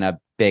that in a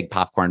big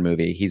popcorn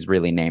movie, he's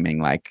really naming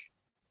like,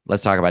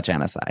 let's talk about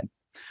genocide.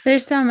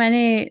 There's so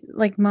many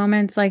like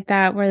moments like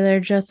that where they're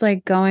just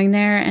like going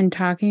there and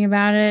talking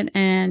about it.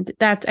 And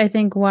that's, I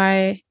think,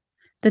 why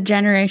the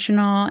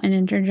generational and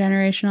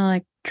intergenerational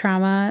like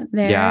trauma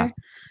there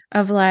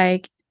of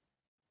like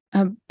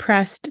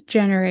oppressed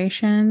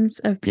generations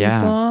of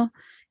people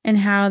and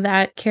how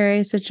that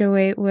carries such a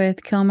weight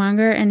with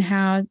Killmonger, and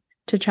how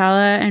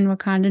T'Challa and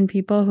Wakandan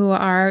people who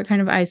are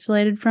kind of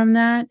isolated from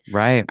that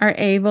are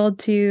able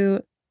to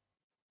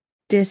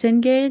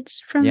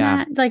disengage from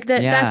that. Like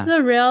that's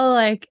the real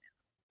like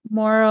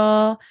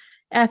moral,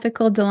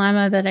 ethical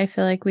dilemma that I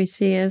feel like we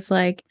see, is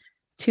like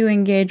to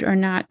engage or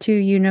not, to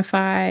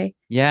unify.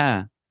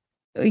 Yeah.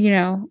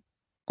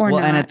 Or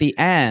not. And at the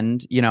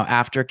end,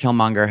 after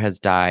Killmonger has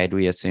died,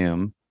 we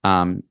assume,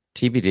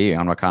 TBD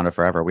on Wakanda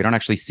Forever. We don't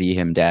actually see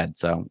him dead.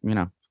 So,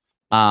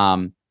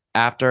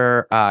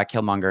 after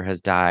Killmonger has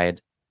died,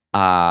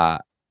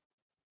 T'Challa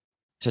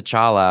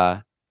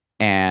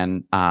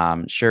and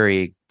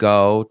Shuri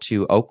go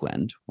to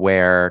Oakland,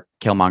 where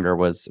Killmonger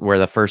was, where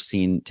the first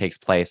scene takes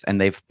place, and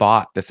they've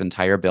bought this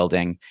entire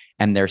building,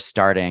 and they're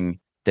starting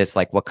this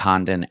like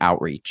Wakandan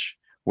outreach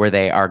where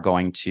they are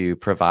going to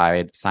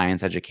provide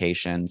science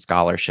education,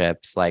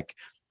 scholarships, like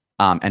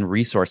and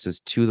resources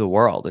to the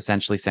world,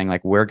 essentially saying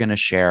like, we're going to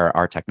share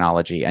our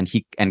technology. And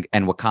and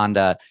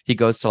Wakanda, he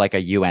goes to like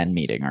a UN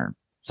meeting or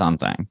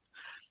something,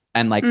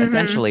 and like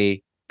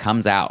essentially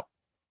comes out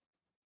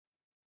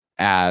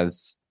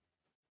as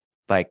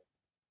like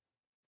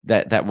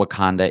that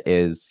Wakanda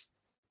is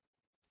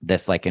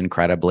this like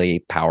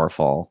incredibly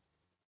powerful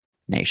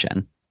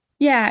nation.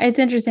 Yeah, it's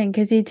interesting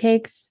because he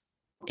takes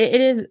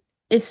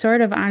it's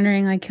sort of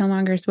honoring like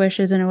Killmonger's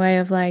wishes in a way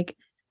of like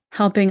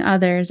helping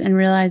others and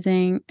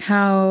realizing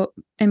how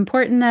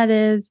important that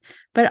is,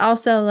 but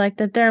also like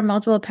that there are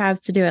multiple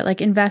paths to do it,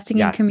 like investing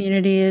in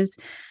communities,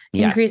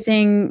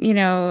 increasing,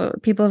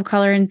 people of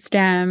color in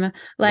STEM,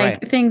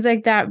 like things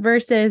like that,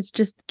 versus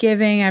just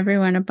giving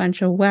everyone a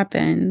bunch of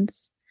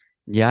weapons.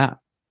 Yeah.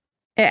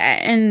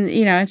 And,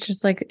 it's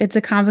just like, it's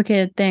a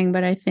complicated thing,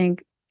 but I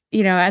think,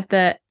 at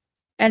the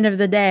end of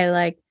the day,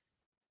 like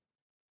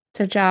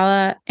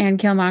T'Challa and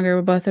Killmonger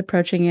were both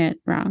approaching it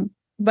wrong,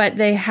 but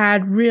they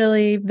had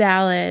really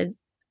valid,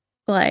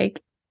 like,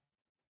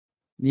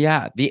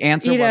 the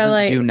answer wasn't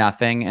like, do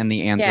nothing, and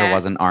the answer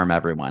wasn't arm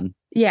everyone.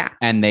 Yeah.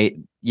 And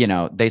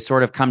they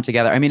sort of come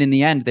together. I mean, in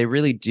the end, they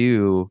really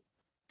do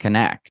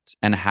connect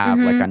and have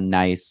like a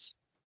nice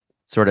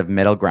sort of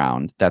middle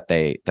ground that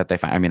they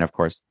find. I mean, of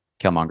course,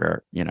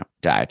 Killmonger,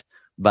 died.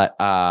 But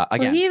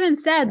again, he even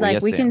said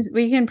like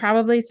we can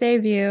probably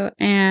save you,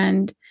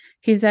 and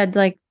he said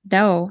like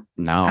no,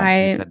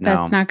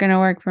 that's not going to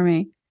work for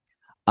me.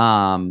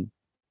 And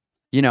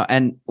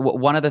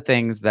one of the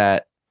things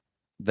that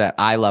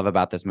I love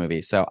about this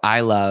movie. So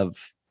I love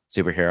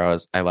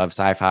superheroes. I love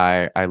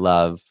sci-fi. I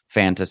love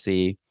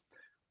fantasy.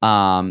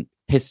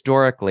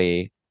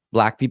 Historically,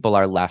 Black people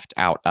are left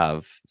out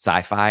of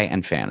sci-fi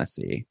and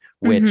fantasy,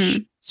 which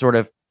sort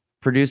of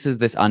produces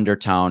this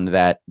undertone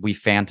that we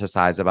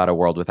fantasize about a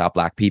world without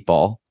Black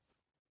people,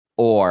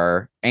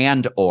 or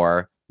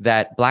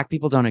that Black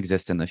people don't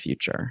exist in the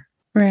future.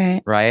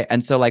 Right.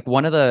 And so like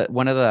one of the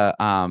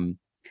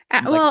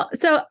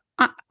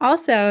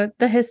also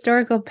the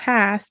historical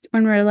past,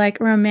 when we're like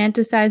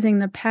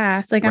romanticizing the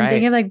past, like I'm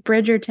thinking of like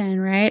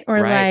Bridgerton, right?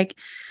 Or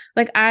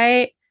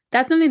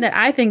that's something that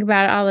I think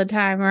about all the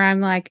time, where I'm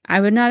like, I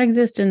would not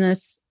exist in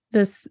this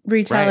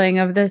retelling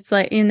of this,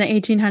 like in the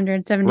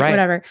 1800s, 70s,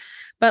 whatever.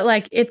 But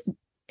like, it's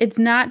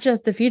not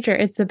just the future,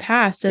 it's the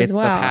past as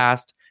well. It's the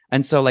past.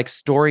 And so like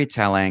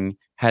storytelling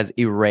has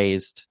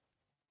erased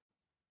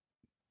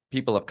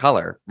people of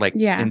color, like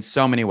in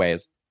so many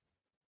ways.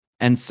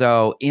 And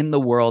so in the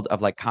world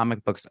of like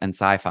comic books and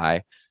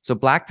sci-fi, so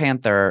Black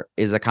Panther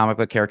is a comic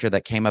book character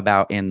that came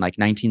about in like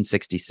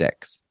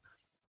 1966.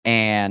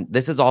 And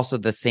this is also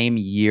the same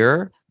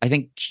year, I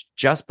think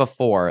just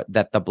before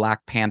that, the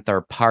Black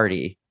Panther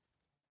Party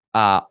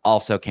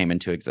also came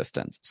into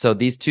existence. So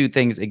these two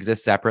things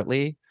exist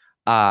separately,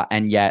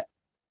 and yet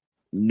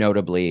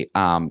notably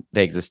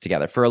they exist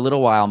together. For a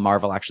little while,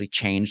 Marvel actually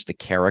changed the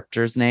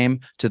character's name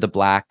to the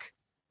Black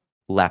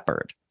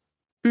Leopard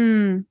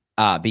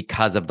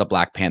because of the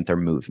Black Panther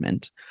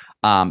movement.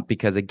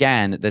 Because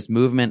again, this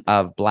movement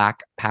of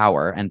Black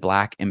power and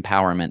Black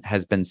empowerment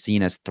has been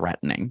seen as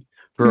threatening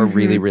for a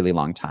really, really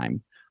long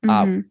time.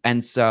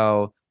 And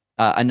so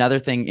another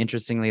thing,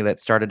 interestingly,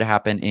 that started to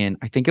happen in,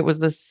 I think it was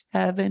the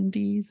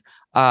 70s,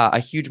 a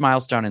huge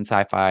milestone in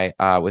sci-fi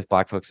with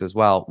Black folks as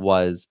well,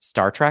 was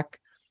Star Trek.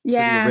 So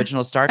the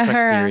original Star Trek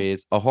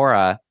series,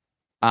 Uhura,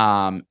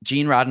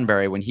 Gene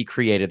Roddenberry, when he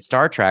created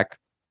Star Trek,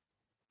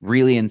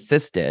 really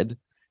insisted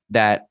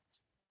that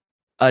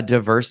a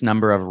diverse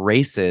number of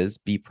races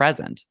be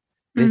present.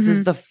 This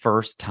is the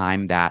first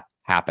time that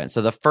happened.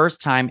 So the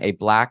first time a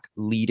Black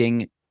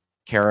leading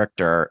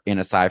character in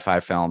a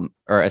sci-fi film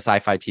or a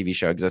sci-fi TV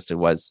show existed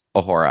was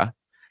Uhura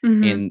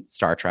in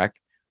Star Trek.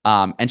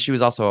 And she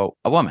was also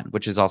a woman,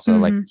 which is also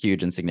like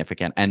huge and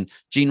significant. And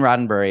Gene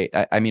Roddenberry,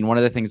 I mean, one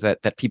of the things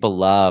that people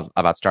love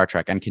about Star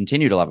Trek and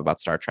continue to love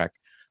about Star Trek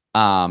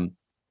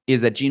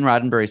is that Gene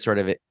Roddenberry sort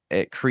of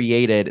it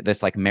created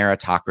this like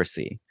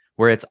meritocracy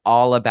where it's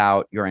all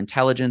about your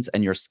intelligence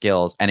and your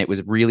skills. And it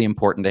was really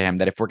important to him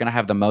that if we're going to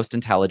have the most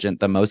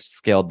intelligent, the most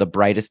skilled, the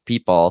brightest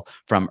people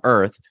from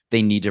Earth,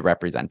 they need to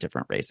represent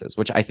different races,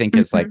 which I think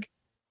is like,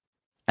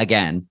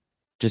 again,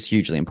 just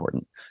hugely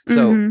important.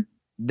 So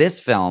this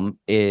film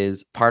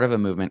is part of a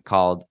movement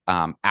called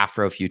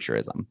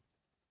Afrofuturism.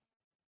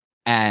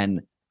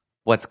 And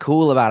what's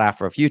cool about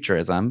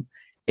Afrofuturism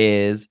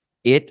is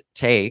it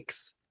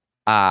takes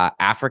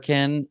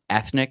African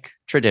ethnic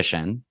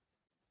tradition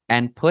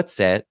and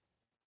puts it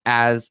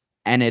as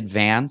an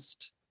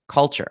advanced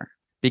culture,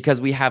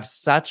 because we have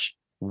such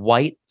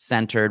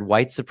white-centered,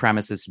 white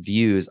supremacist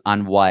views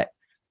on what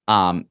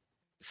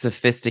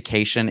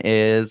sophistication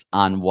is,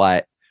 on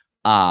what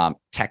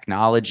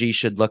technology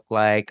should look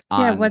like,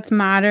 on what's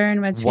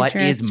modern, what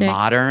is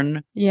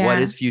modern, what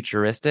is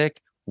futuristic,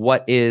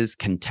 what is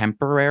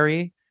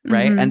contemporary,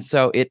 right? And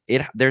so it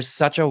there's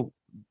such a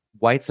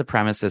white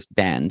supremacist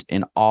bend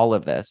in all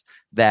of this,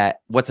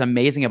 that what's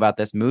amazing about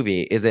this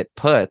movie is it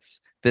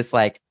puts this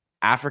like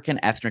African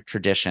ethnic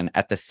tradition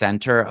at the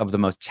center of the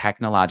most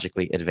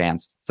technologically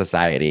advanced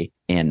society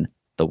in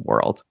the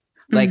world.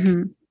 Like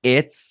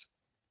it's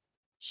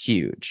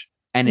huge.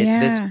 And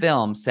this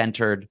film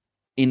centered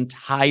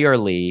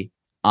entirely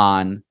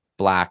on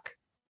Black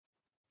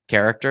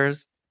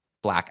characters,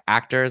 Black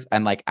actors,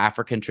 and like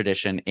African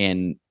tradition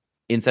in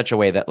such a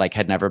way that like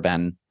had never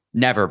been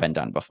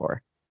done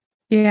before.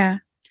 Yeah.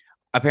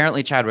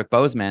 Apparently Chadwick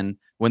Boseman,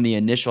 when the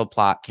initial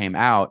plot came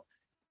out,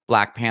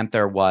 Black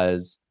Panther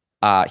was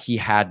he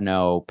had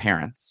no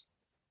parents.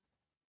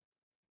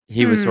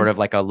 He was sort of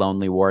like a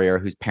lonely warrior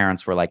whose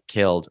parents were like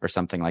killed or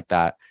something like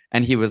that.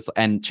 And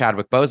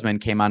Chadwick Boseman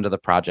came onto the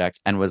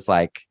project and was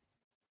like,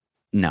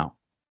 no.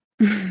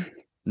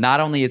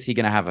 Not only is he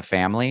going to have a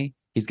family,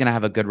 he's going to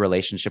have a good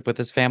relationship with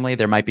his family.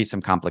 There might be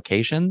some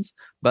complications,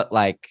 but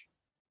like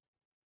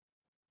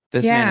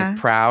this man is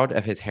proud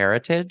of his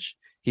heritage.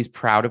 He's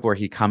proud of where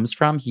he comes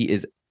from. He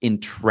is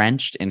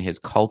entrenched in his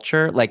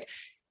culture. Like,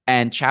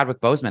 and Chadwick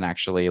Boseman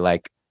actually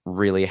like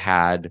really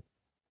had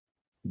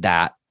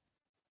that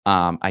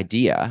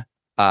idea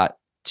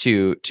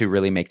to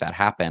really make that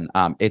happen.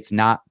 It's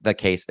not the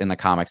case in the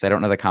comics. I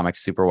don't know the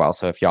comics super well,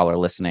 so if y'all are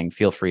listening,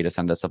 feel free to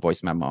send us a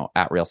voice memo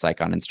at RealPsych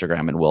on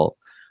Instagram, and we'll.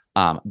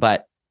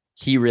 But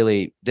he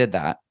really did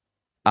that,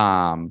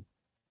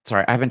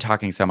 Sorry, I've been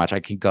talking so much. I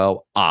could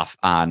go off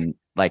on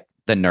like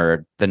the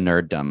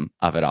nerddom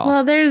of it all.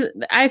 Well,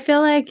 I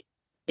feel like,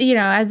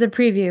 as a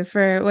preview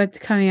for what's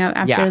coming up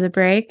after the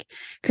break,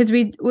 because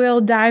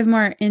we'll dive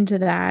more into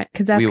that,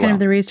 because that's kind of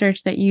the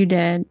research that you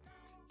did.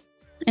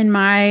 And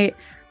my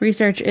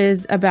research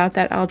is about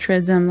that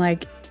altruism,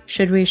 like,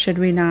 should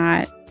we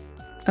not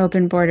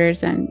open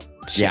borders and,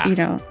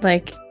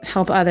 like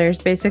help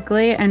others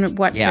basically, and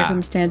what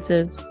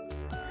circumstances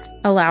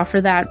allow for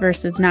that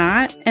versus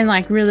not, and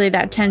like really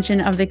that tension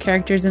of the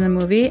characters in the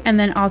movie, and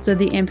then also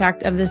the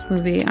impact of this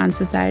movie on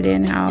society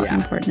and how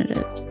important it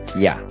is.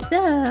 Yeah.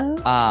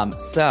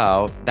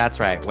 So that's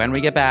right. When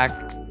we get back,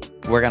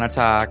 we're gonna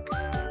talk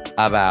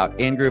about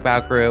in-group,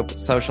 out-group,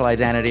 social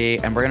identity,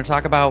 and we're gonna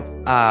talk about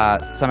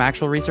some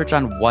actual research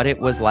on what it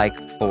was like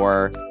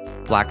for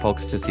Black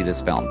folks to see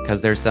this film, because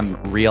there's some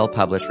real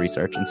published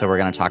research, and so we're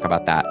gonna talk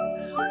about that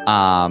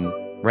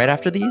right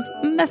after these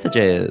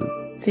messages.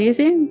 See you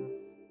soon.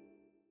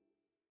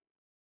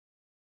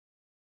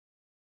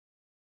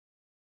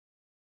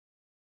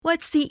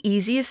 What's the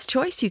easiest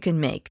choice you can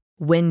make?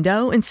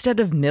 Window instead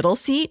of middle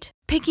seat?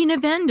 Picking a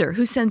vendor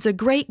who sends a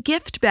great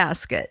gift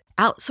basket?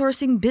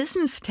 Outsourcing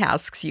business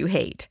tasks you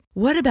hate?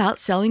 What about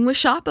selling with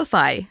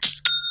Shopify?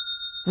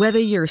 Whether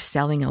you're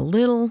selling a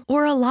little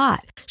or a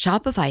lot,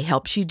 Shopify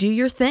helps you do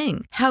your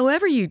thing,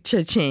 however you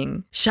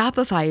cha-ching.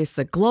 Shopify is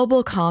the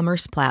global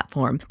commerce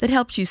platform that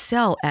helps you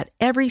sell at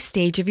every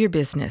stage of your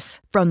business.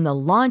 From the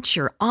launch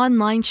your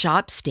online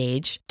shop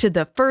stage to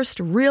the first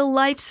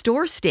real-life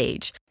store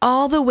stage,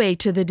 all the way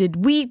to the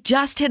did we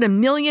just hit 1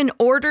 million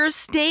orders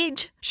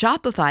stage.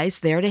 Shopify's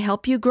there to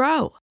help you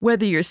grow.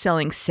 Whether you're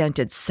selling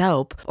scented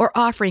soap or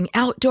offering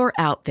outdoor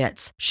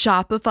outfits,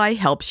 Shopify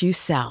helps you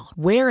sell.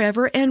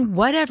 Wherever and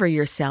whatever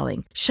you're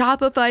selling,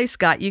 Shopify's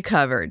got you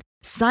covered.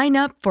 Sign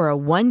up for a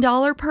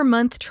 $1 per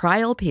month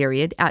trial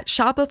period at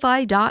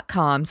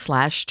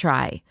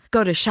shopify.com/try.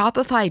 Go to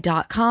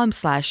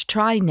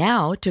shopify.com/try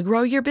now to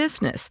grow your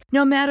business,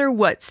 no matter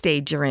what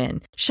stage you're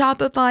in.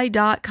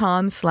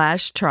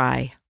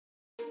 Shopify.com/try.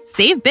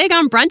 Save big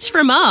on brunch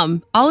for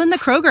mom, all in the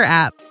Kroger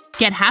app.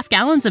 Get half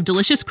gallons of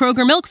delicious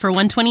Kroger milk for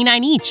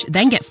 $1.29 each.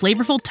 Then get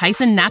flavorful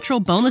Tyson natural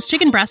boneless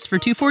chicken breasts for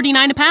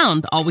 $2.49 a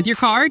pound, all with your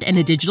card and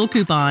a digital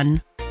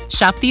coupon.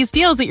 Shop these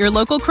deals at your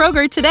local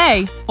Kroger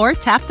today, or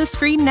tap the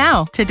screen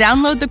now to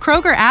download the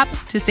Kroger app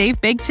to save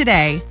big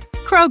today.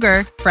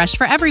 Kroger, fresh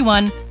for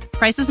everyone.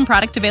 Prices and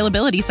product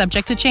availability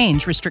subject to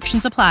change.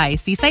 Restrictions apply.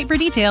 See site for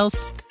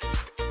details.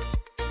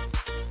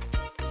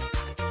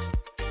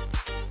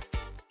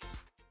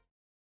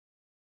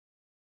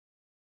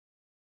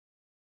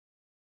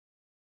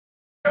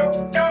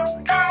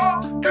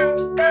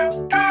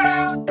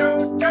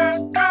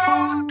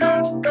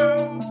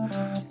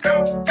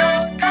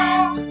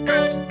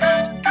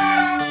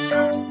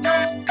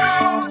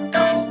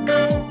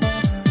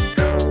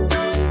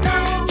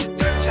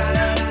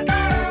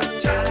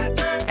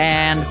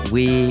 And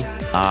we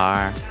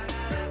are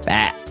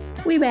back.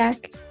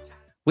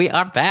 We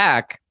are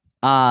back.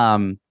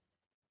 All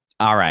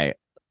right.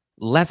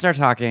 Let's start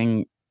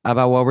talking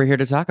about what we're here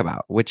to talk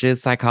about, which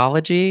is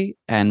psychology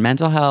and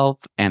mental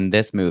health and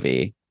this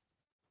movie.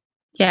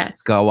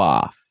 Yes. Go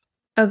off.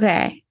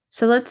 Okay.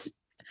 So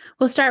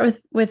we'll start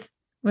with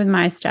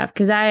my stuff,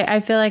 because I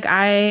feel like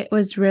I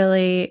was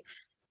really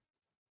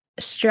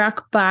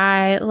struck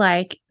by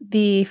like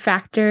the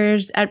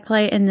factors at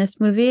play in this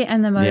movie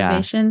and the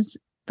motivations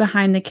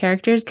behind the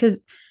characters, because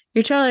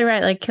you're totally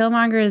right. Like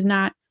Killmonger is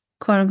not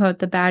quote unquote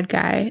the bad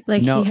guy.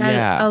 Like he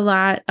had a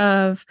lot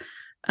of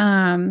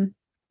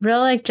real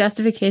like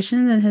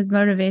justifications, and his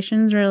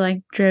motivations were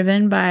like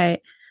driven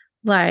by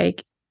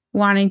like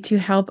wanting to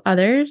help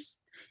others.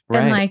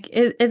 Right. And like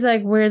it's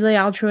like weirdly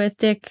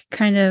altruistic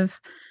kind of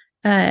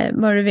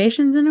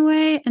motivations in a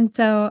way. And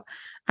so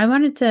I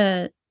wanted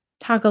to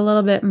talk a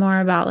little bit more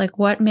about like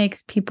what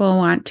makes people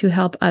want to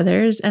help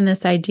others, and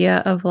this idea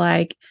of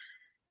like,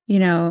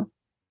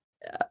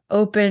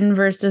 open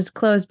versus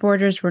closed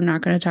borders. We're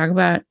not going to talk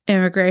about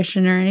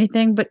immigration or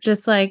anything, but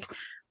just like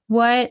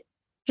what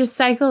just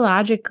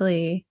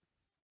psychologically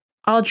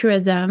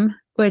altruism,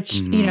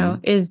 which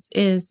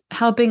is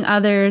helping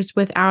others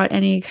without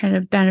any kind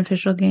of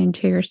beneficial gain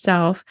to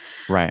yourself.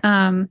 Right.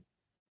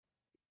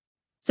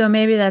 So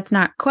maybe that's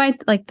not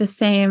quite like the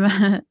same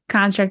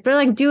construct, but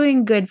like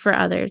doing good for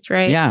others,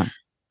 right? Yeah.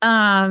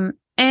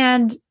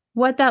 And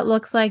what that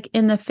looks like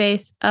in the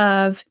face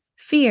of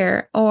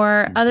fear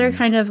or other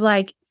kind of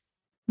like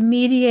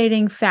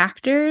mediating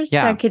factors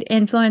that could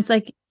influence,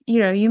 like,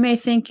 you may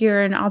think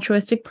you're an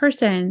altruistic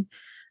person,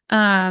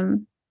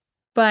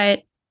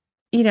 but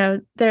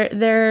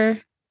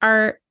there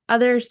are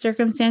other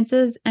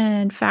circumstances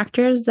and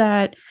factors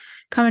that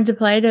come into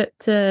play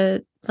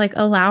to like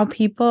allow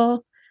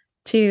people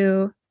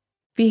to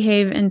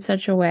behave in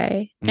such a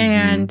way.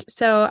 And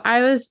so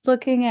I was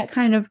looking at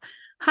kind of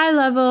high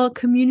level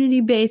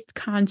community-based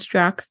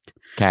constructs.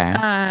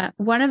 Okay.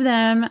 One of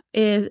them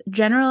is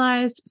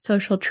generalized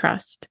social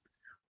trust.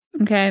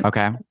 Okay.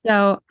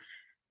 So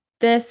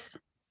this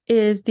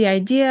is the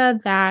idea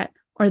that,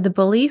 or the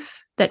belief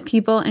that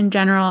people in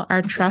general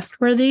are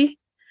trustworthy.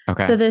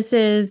 Okay. So this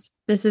is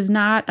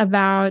not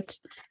about,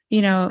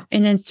 an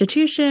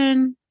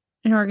institution,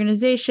 an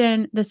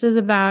organization. This is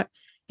about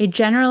a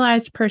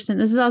generalized person.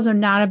 This is also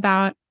not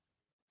about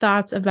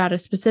thoughts about a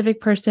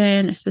specific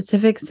person, a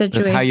specific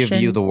situation. That's how you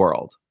view the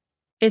world.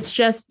 It's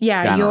just,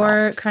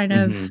 your kind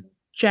of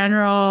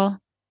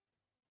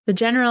the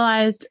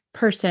generalized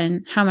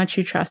person, how much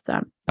you trust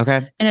them.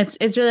 Okay. And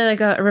it's really like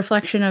a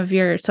reflection of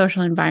your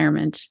social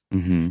environment.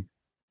 Mm-hmm.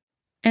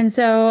 And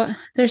so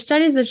there's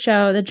studies that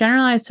show that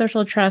generalized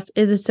social trust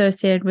is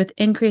associated with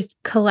increased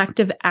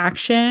collective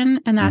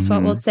action. And that's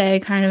what we'll say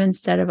kind of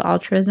instead of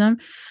altruism.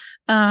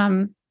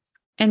 And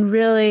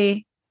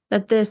really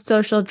that this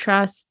social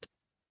trust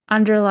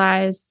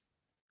underlies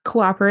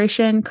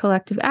cooperation,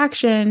 collective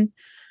action,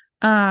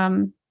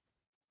 in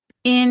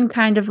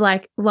kind of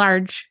like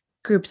large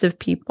groups of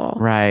people.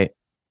 Right.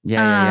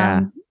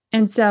 Yeah.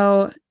 And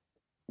so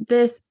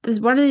this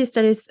one of these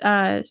studies,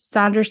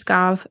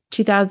 Sonderskov,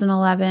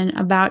 2011,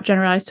 about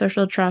generalized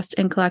social trust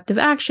and collective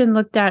action,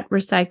 looked at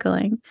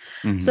recycling.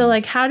 So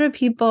like, how do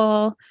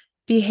people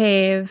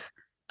behave,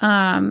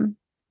 in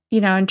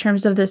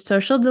terms of this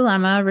social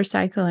dilemma,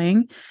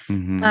 recycling,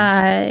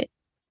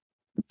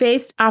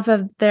 based off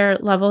of their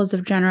levels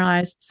of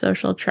generalized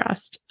social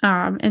trust.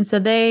 And so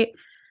they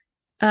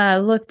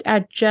looked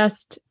at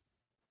just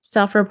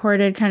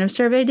self-reported kind of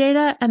survey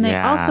data, and they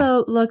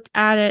also looked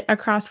at it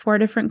across 4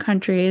 different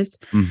countries.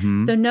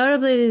 So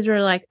notably, these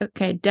were like,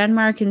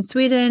 Denmark and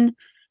Sweden,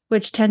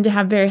 which tend to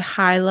have very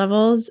high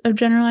levels of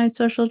generalized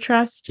social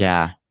trust.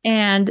 Yeah.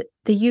 And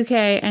the UK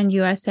and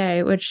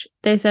USA, which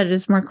they said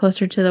is more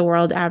closer to the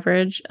world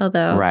average,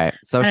 although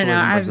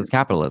socialism versus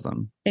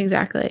capitalism.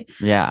 Exactly.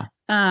 Yeah.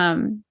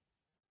 And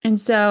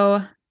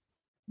so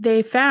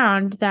they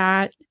found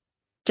that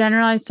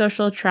generalized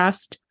social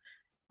trust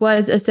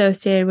was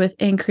associated with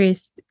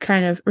increased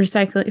kind of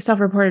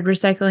self-reported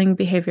recycling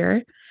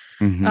behavior.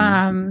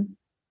 And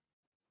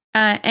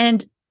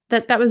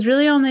that was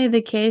really only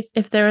the case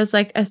if there was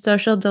like a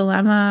social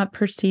dilemma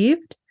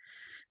perceived.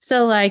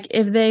 So like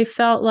if they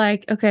felt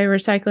like,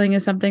 recycling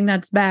is something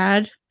that's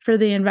bad for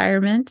the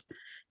environment,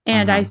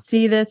 and I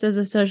see this as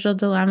a social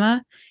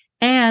dilemma,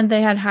 and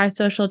they had high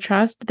social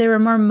trust, they were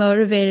more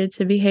motivated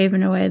to behave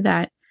in a way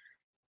that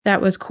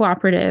was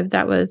cooperative,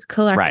 that was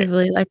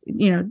collectively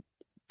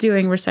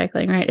doing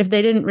recycling, right? If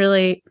they didn't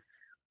really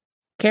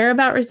care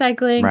about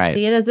recycling,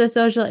 see it as a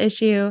social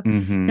issue,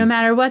 no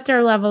matter what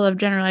their level of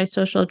generalized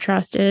social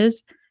trust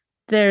is,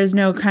 there's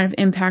no kind of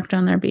impact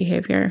on their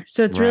behavior.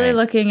 So it's really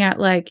looking at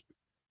like,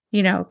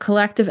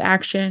 collective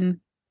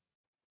action,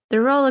 the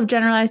role of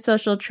generalized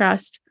social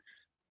trust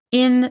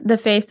in the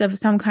face of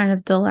some kind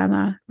of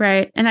dilemma,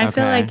 right? And I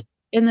feel like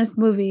in this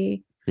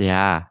movie,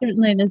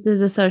 certainly this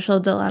is a social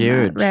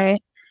dilemma, right?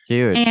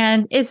 Huge.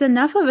 And it's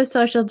enough of a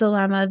social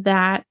dilemma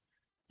that,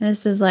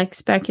 this is like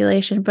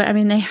speculation, but I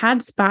mean, they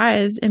had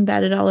spies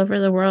embedded all over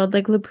the world.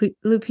 Like Lupita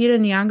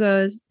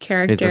Nyong'o's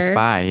character is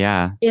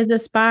a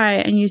spy,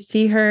 and you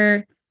see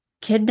her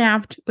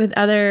kidnapped with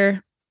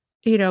other,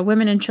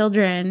 women and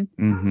children,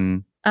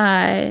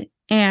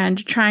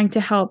 and trying to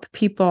help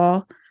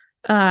people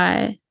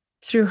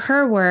through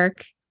her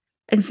work,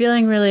 and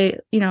feeling really,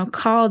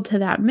 called to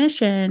that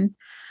mission.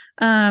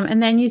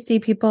 And then you see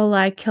people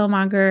like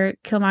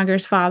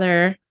Killmonger's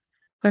father,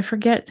 I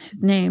forget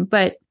his name,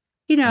 but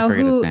I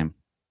forget his name.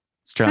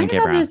 Sterling K.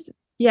 Brown.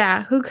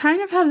 Who kind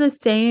of have the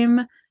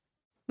same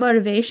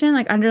motivation,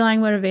 like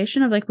underlying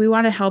motivation of like, we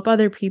want to help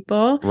other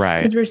people, right?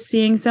 Because we're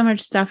seeing so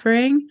much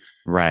suffering,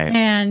 right?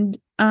 And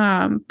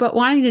but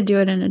wanting to do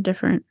it in a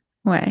different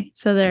way.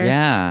 So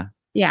they're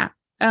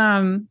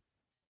and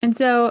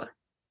so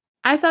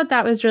I thought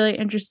that was really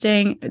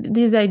interesting.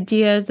 These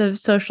ideas of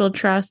social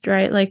trust,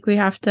 right? Like we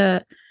have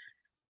to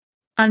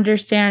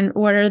understand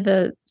what are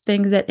the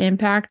things that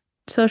impact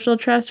social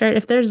trust, right?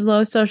 If there's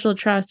low social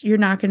trust, you're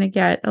not going to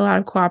get a lot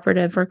of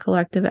cooperative or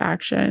collective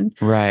action.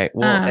 Right.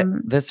 Well,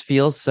 this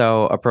feels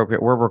so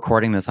appropriate. We're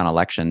recording this on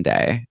election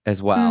day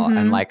as well.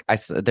 And like,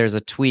 there's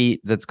a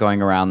tweet that's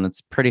going around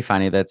that's pretty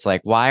funny. That's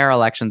like, why are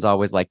elections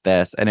always like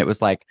this? And it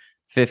was like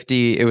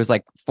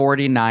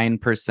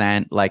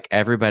 49%, like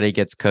everybody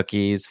gets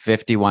cookies,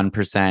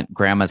 51%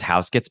 grandma's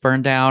house gets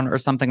burned down or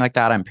something like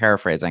that. I'm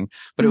paraphrasing,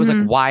 but it was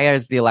like, why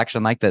is the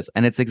election like this?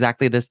 And it's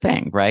exactly this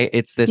thing, right?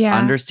 It's this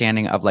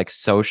understanding of like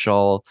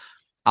social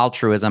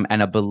altruism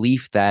and a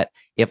belief that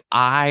if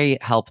I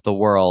help the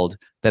world,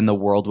 then the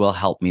world will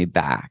help me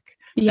back.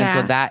 Yeah. And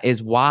so that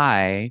is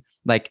why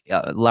like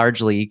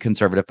largely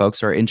conservative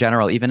folks, or in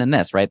general, even in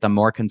this, right? The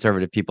more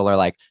conservative people are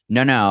like,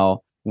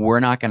 no,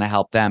 we're not going to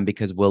help them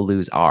because we'll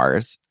lose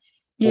ours.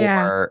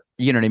 Yeah. Or,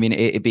 you know what I mean?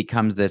 It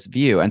becomes this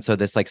view. And so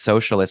this like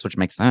socialist, which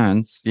makes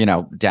sense,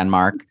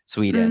 Denmark,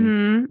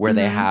 Sweden, where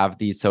they have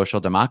these social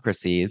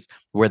democracies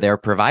where they're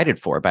provided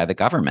for by the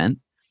government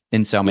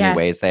in so many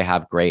ways. They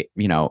have great,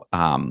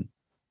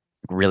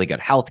 really good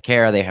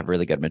healthcare. They have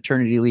really good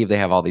maternity leave. They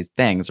have all these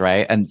things,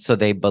 right? And so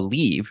they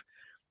believe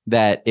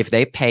that if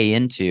they pay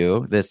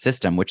into this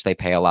system, which they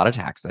pay a lot of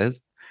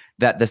taxes,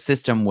 that the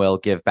system will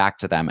give back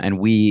to them. And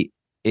we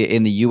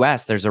in the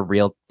US, there's a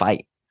real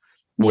fight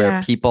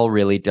where people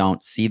really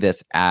don't see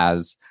this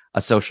as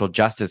a social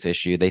justice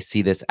issue. They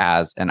see this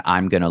as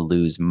I'm going to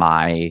lose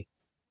my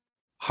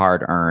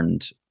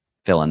hard-earned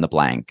fill in the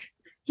blank.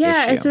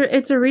 Yeah, issue.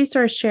 it's a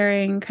resource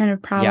sharing kind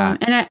of problem.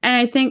 And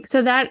I think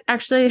so that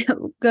actually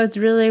goes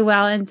really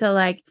well into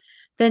like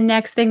the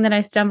next thing that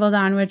I stumbled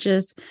on, which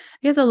is I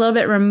guess a little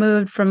bit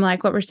removed from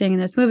like what we're seeing in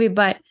this movie,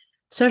 but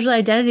social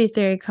identity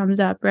theory comes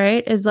up,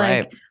 right? Is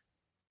like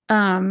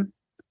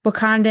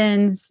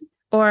Wakandans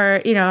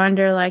or,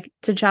 under like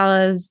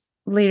T'Challa's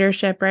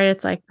leadership, right?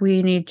 It's like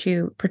we need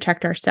to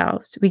protect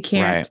ourselves. We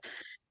can't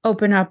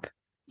open up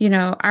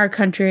our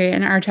country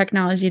and our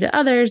technology to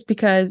others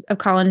because of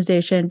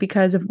colonization,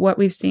 because of what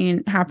we've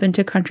seen happen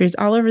to countries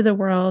all over the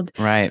world,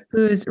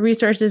 whose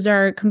resources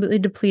are completely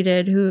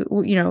depleted,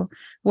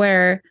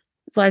 where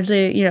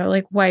largely,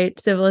 like white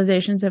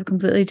civilizations have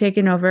completely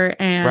taken over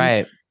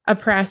and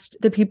oppressed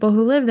the people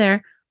who live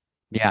there.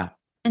 Yeah.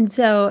 And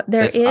so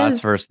it's us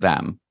versus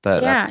them.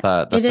 That's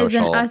the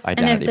social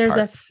identity and there's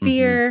part. A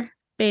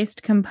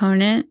fear-based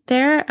component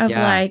there of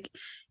like,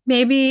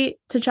 maybe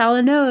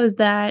T'Challa knows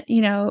that,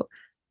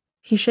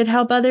 he should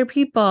help other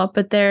people,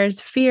 but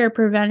there's fear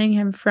preventing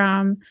him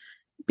from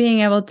being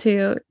able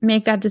to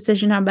make that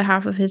decision on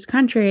behalf of his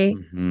country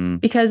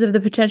because of the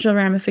potential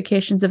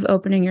ramifications of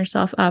opening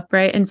yourself up,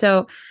 right? And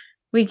so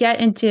we get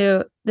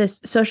into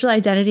this social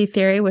identity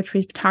theory, which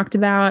we've talked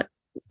about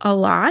a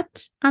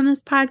lot on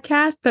this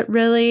podcast, but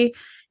really,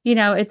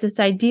 it's this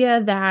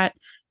idea that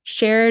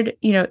shared,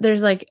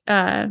 there's like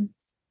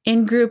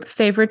in-group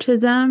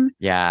favoritism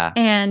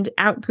and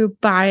out-group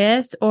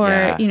bias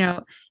or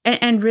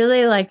and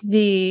really like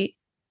the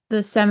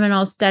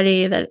seminal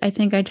study that I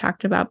think I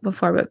talked about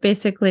before, but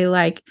basically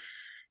like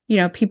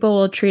people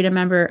will treat a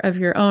member of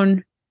your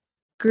own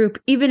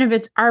group even if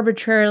it's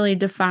arbitrarily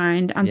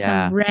defined on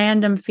some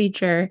random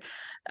feature,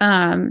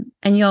 and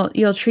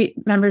you'll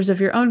treat members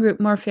of your own group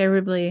more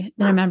favorably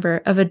than a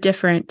member of a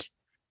different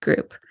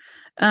group,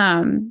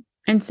 and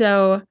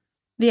so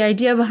the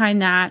idea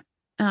behind that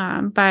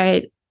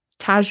by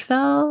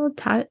Tajfel,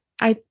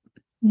 I'm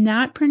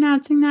not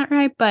pronouncing that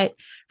right, but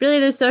really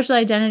the social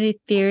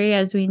identity theory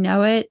as we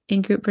know it,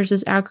 in-group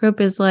versus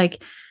out-group, is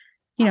like,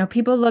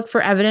 people look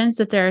for evidence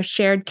that there are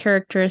shared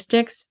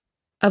characteristics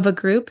of a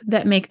group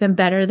that make them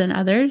better than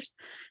others,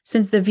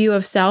 since the view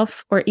of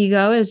self or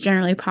ego is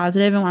generally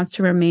positive and wants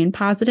to remain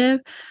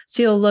positive.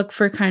 So you'll look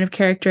for kind of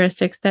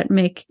characteristics that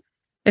make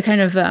the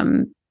kind of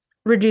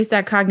reduce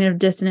that cognitive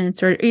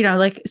dissonance or,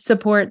 like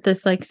support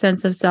this like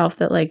sense of self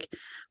that like,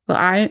 well,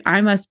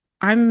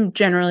 I'm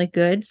generally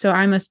good, so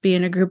I must be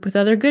in a group with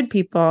other good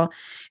people.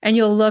 And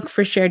you'll look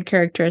for shared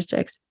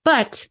characteristics.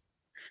 But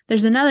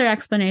there's another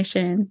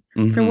explanation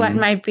for what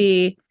might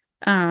be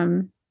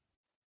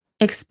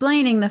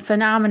explaining the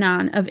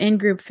phenomenon of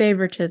in-group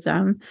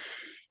favoritism.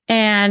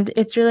 And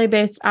it's really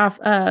based off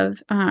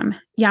of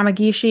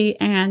Yamagishi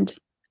and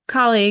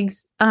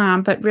colleagues.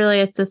 But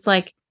really, it's this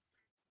like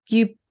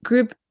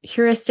group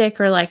heuristic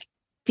or like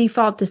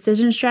default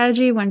decision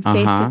strategy when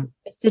faced with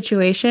a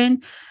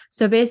situation.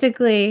 So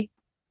basically,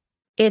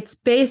 it's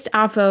based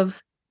off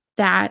of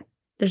that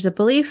there's a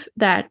belief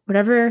that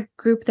whatever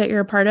group that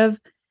you're a part of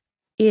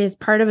is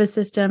part of a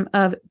system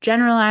of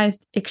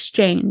generalized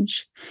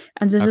exchange.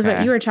 And this is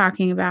what you were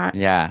talking about.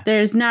 Yeah.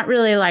 There's not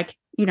really like,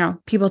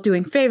 people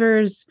doing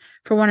favors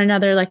for one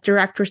another, like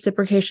direct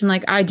reciprocation,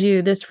 like I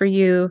do this for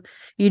you,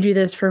 you do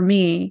this for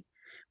me.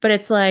 But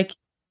it's like,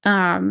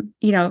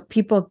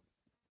 people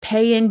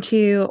pay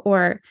into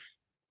or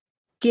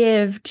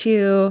give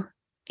to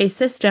a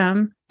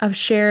system of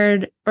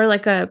shared or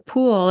like a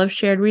pool of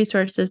shared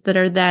resources that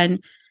are then,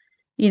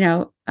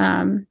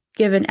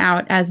 given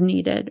out as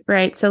needed,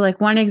 right? So like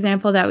one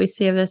example that we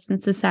see of this in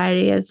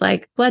society is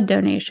like blood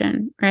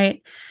donation,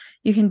 right?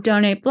 You can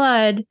donate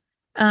blood,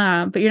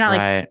 but you're not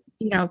like,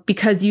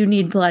 because you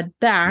need blood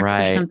back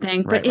or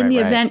something. But in the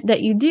event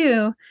that you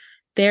do,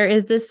 there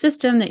is this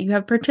system that you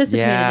have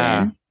participated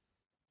in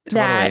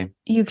that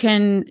you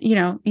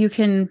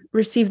can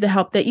receive the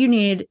help that you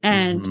need.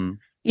 And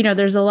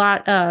there's a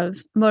lot of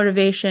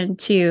motivation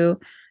to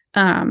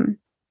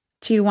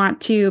want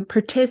to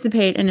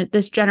participate in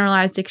this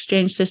generalized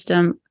exchange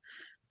system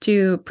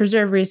to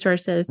preserve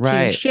resources,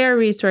 to share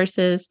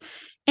resources.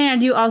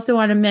 And you also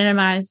want to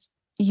minimize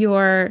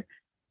your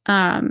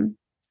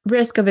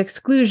risk of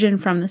exclusion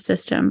from the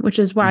system, which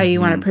is why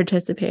you want to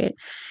participate.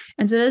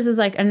 And so this is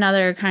like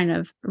another kind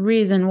of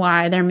reason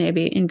why there may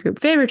be in-group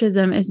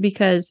favoritism is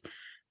because,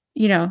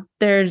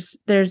 there's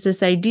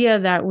this idea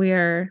that we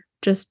are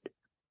just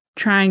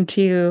trying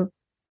to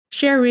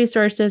share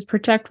resources,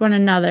 protect one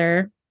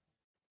another.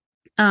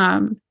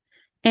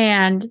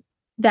 And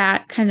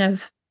that kind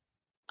of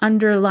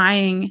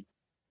underlying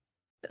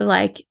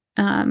like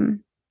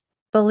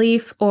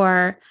belief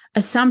or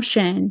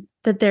assumption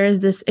that there is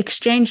this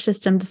exchange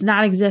system does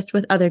not exist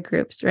with other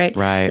groups, right?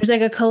 There's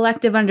like a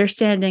collective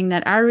understanding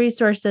that our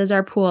resources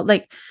are pooled,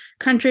 like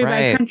country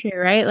by country,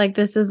 right? Like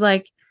this is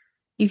like,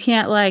 you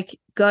can't like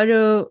go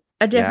to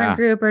a different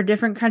group or a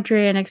different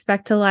country and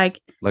expect to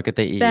like look at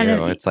the EU.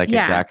 It's like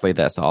exactly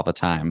this all the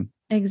time.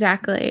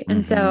 Exactly.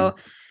 And so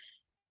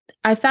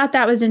I thought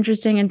that was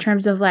interesting in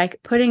terms of like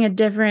putting a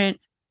different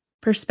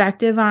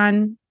perspective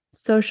on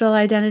social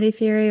identity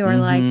theory or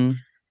like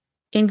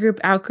in-group,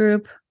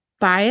 out-group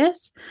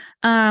bias.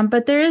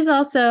 But there is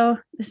also,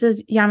 this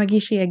is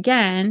Yamagishi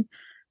again,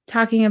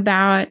 talking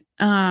about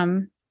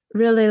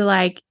really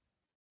like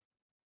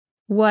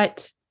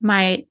what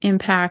might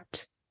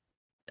impact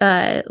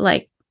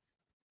like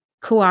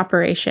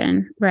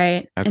cooperation,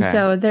 right? Okay. And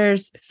so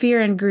there's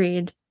fear and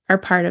greed are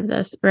part of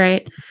this,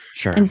 right?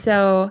 Sure. And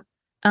so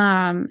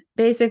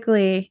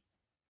basically,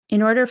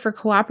 in order for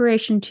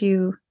cooperation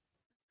to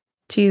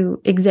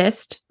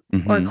exist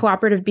or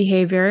cooperative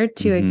behavior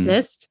to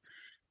exist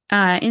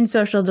in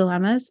social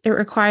dilemmas, it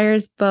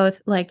requires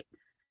both like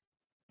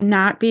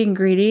not being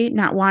greedy,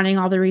 not wanting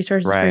all the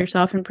resources for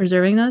yourself and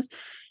preserving those,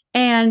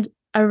 and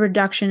a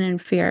reduction in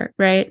fear,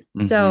 right?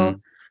 So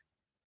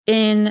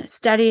in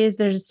studies,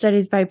 there's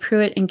studies by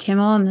Pruitt and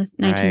Kimmel in the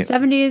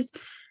 1970s.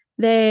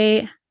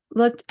 They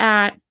looked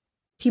at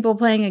people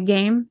playing a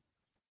game,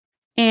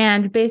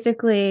 and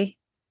basically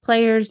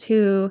players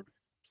who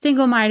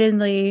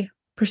single-mindedly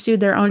pursued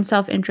their own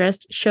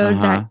self-interest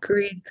showed that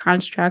greed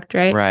construct,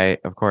 right? Right,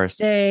 of course.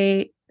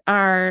 They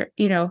are,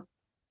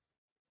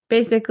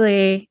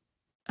 basically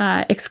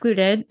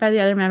excluded by the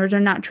other members, or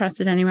not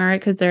trusted anymore, right?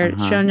 Because they're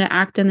shown to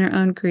act in their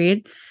own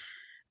greed.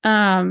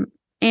 And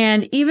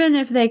even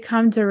if they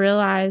come to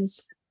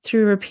realize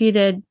through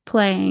repeated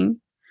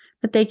playing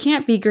that they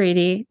can't be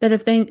greedy, that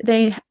if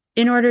they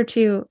in order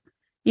to,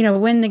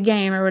 win the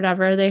game or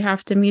whatever, they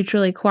have to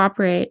mutually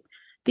cooperate.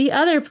 The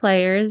other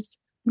players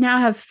now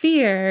have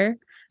fear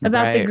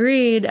about the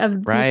greed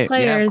of these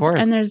players,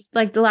 and there's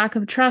like the lack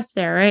of trust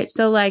there, right?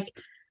 So like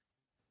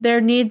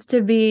there needs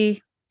to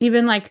be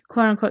even like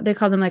quote unquote, they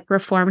call them like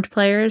reformed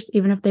players,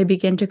 even if they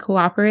begin to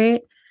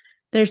cooperate,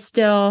 they're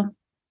still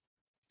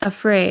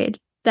afraid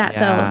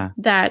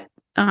that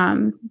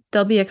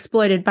they'll be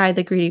exploited by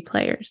the greedy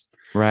players.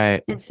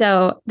 Right. And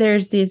so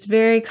there's these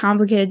very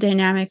complicated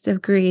dynamics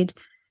of greed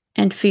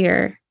and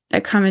fear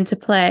that come into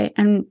play.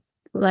 And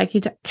like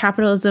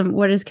capitalism,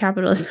 what is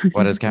capitalism?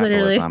 What is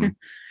capitalism?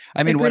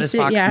 I mean, what is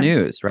Fox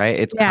News, right?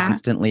 It's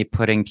constantly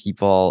putting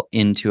people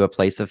into a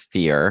place of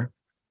fear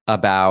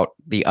about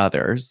the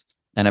others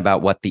and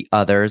about what the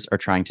others are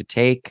trying to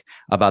take,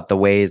 about the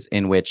ways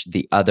in which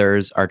the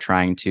others are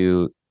trying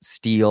to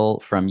steal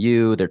from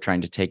you. They're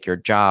trying to take your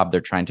job.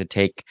 They're trying to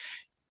take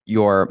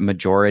your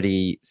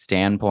majority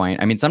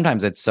standpoint. I mean,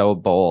 sometimes it's so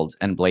bold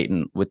and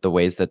blatant with the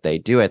ways that they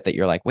do it that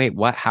you're like, wait,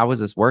 what? How is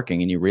this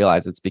working? And you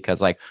realize it's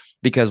because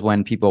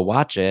when people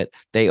watch it,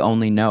 they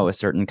only know a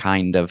certain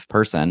kind of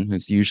person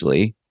who's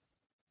usually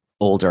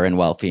older and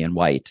wealthy and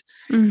white.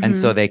 And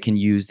so they can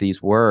use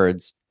these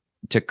words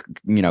to,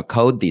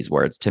 code these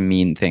words to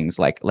mean things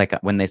like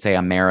when they say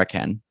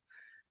American,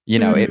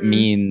 it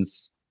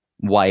means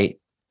white,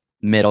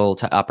 middle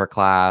to upper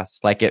class.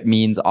 Like it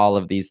means all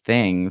of these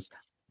things,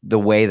 the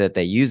way that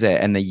they use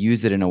it. And they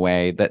use it in a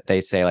way that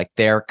they say like,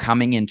 they're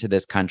coming into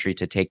this country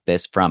to take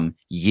this from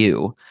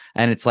you.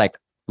 And it's like,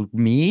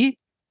 me?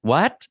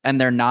 What?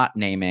 And they're not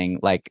naming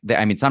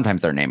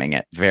sometimes they're naming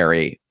it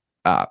very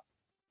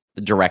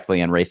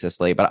directly and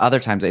racistly, but other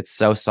times it's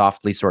so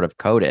softly sort of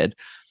coded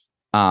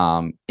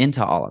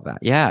into all of that.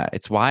 Yeah,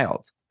 it's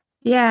wild.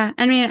 Yeah.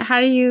 I mean, how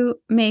do you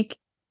make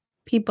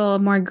people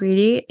more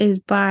greedy is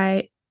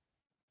by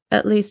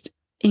at least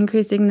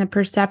increasing the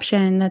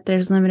perception that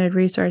there's limited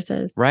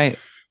resources. Right.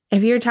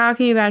 If you're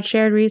talking about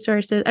shared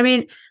resources, I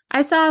mean,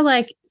 I saw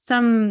like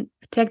some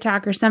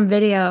TikTok or some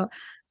video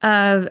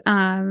of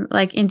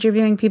like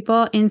interviewing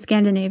people in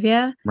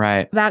Scandinavia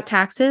about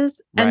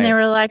taxes. And they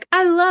were like,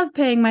 I love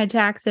paying my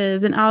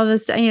taxes and all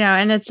this,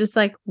 and it's just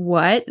like,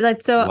 what?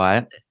 Like, so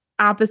what?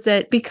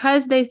 Opposite,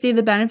 because they see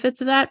the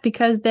benefits of that,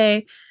 because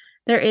there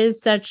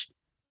is such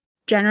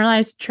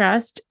generalized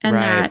trust, and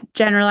that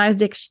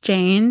generalized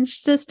exchange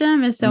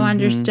system is so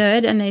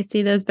understood, and they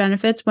see those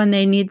benefits when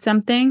they need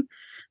something.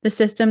 The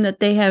system that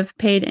they have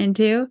paid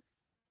into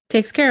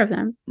takes care of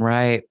them.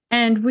 Right.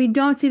 And we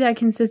don't see that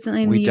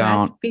consistently in the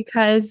US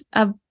because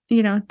of,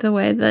 the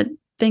way that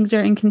things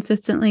are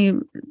inconsistently,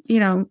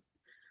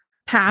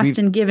 passed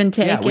and give and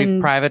take. Yeah, we've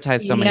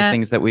privatized so many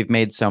things that we've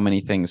made so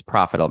many things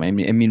profitable. I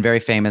mean, very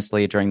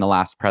famously during the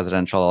last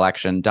presidential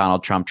election,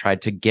 Donald Trump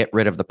tried to get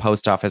rid of the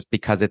post office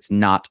because it's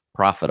not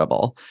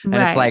profitable. And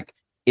it's like,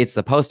 it's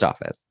the post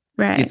office.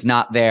 Right. It's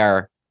not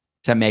there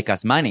to make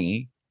us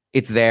money.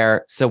 It's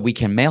there so we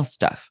can mail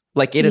stuff.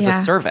 Like it is a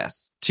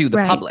service to the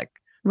public.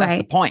 That's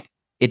the point.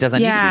 It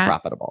doesn't need to be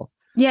profitable.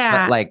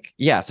 Yeah.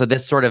 But so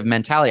this sort of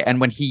mentality.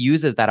 And when he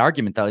uses that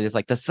argument, though, it's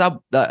like the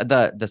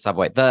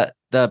subway,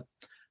 the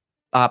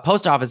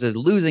post office is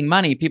losing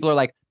money. People are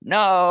like,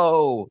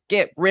 no,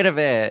 get rid of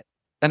it.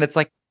 And it's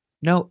like,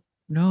 no.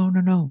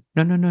 It's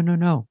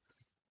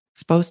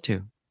supposed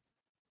to.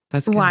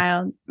 That's good.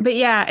 Wild. But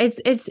yeah,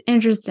 it's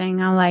interesting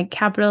how like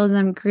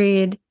capitalism,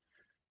 greed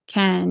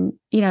can,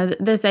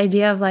 this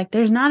idea of like,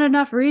 there's not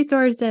enough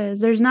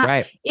resources. There's not,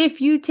 right.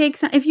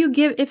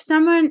 if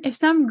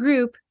some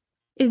group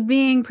is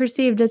being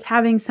perceived as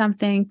having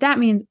something, that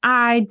means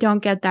I don't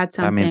get that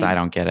something. That means I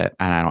don't get it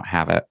and I don't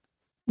have it.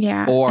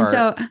 Yeah.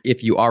 Or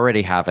if you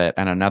already have it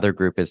and another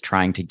group is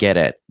trying to get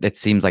it, it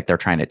seems like they're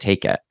trying to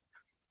take it.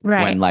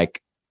 Right. When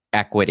like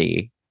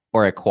equity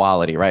or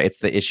equality, right? It's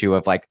the issue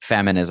of like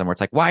feminism where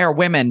it's like, why are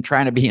women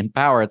trying to be in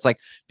power? It's like,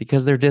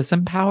 because they're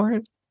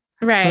disempowered.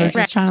 Right. So they're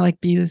just trying to like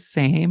be the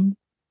same.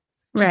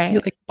 Just right. be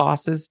like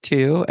bosses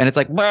too. And it's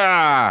like,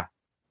 bah!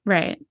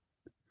 Right.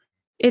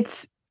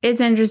 It's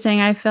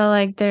interesting. I feel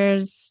like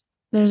there's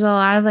a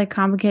lot of like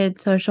complicated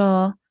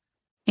social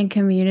and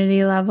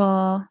community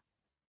level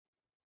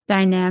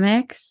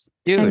dynamics.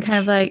 Huge. And kind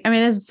of like, I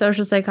mean, this is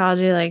social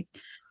psychology, like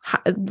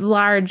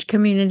large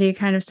community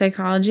kind of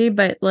psychology,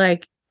 but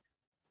like,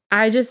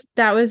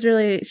 that was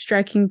really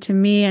striking to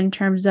me in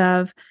terms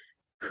of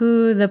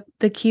who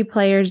the key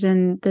players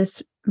in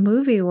this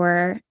movie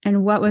were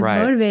and what was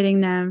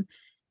motivating them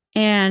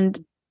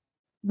and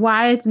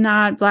why it's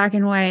not black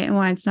and white and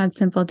why it's not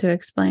simple to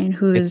explain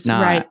who's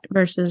right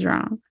versus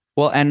wrong.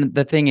 Well, and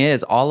the thing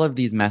is, all of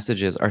these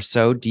messages are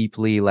so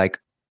deeply like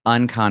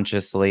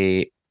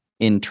unconsciously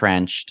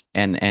entrenched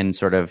and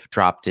sort of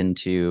dropped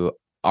into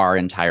our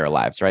entire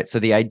lives, right? So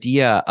the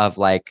idea of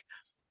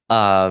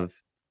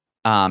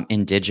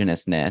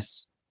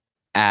indigenousness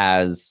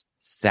as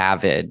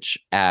savage,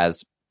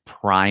 as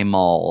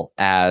primal,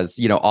 as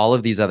all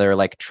of these other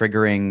like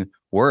triggering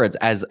words,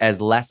 as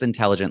less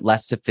intelligent,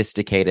 less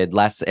sophisticated,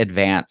 less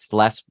advanced,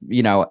 less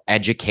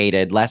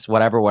educated, less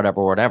whatever,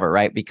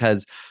 right?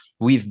 Because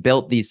we've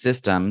built these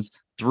systems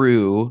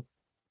through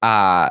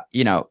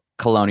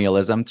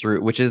colonialism,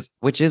 through which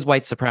is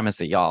white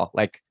supremacy, y'all.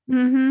 Like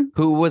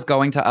who was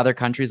going to other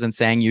countries and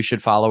saying you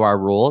should follow our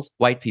rules?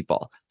 White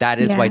people. That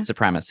is white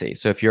supremacy.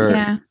 So if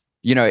you're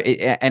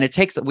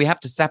we have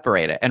to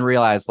separate it and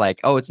realize like,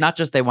 oh, it's not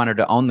just they wanted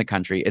to own the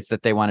country, it's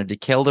that they wanted to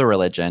kill the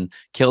religion,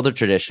 kill the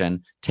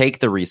tradition, take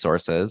the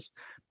resources,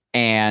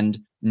 and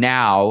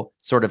now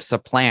sort of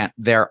supplant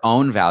their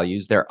own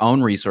values, their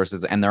own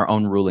resources, and their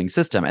own ruling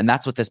system. And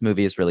that's what this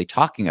movie is really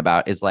talking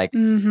about, is like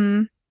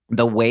the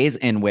ways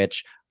in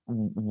which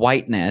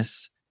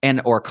whiteness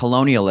or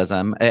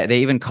colonialism, they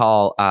even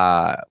call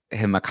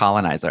him a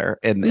colonizer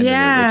in the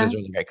movie, which is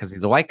really great because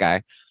he's a white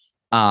guy.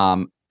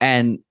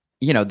 And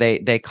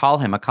they call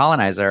him a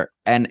colonizer,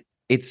 and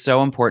it's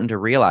so important to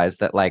realize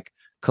that like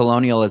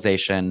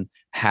colonialization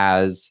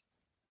has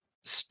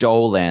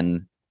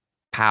stolen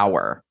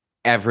power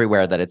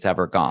everywhere that it's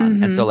ever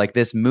gone. And so like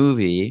this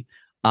movie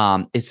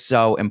is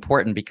so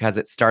important because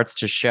it starts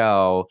to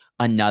show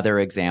another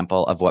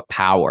example of what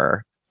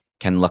power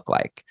can look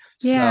like.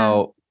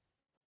 So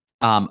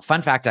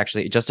fun fact,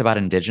 actually, just about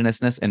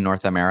indigenousness in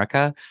North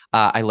America.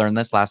 I learned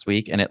this last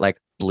week and it like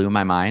blew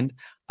my mind.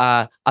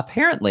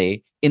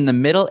 Apparently in the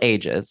Middle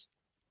Ages,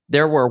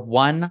 there were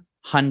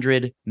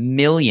 100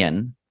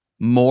 million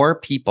more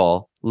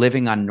people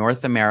living on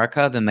North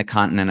America than the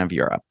continent of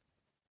Europe.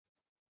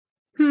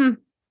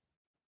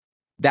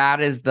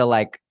 That is the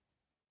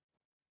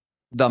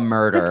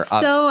murder.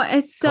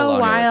 It's so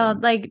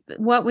wild. Like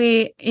what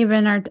we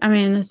even are. I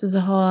mean, this is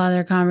a whole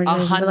other conversation.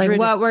 100 but like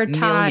what we're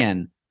taught,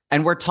 million.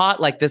 And we're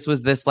taught like this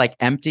was this like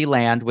empty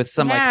land with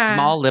some like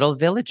small little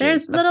villages.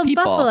 There's little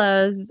people.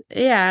 Buffaloes.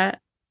 Yeah.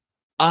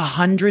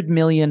 100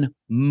 million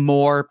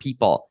more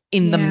people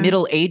in the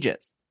Middle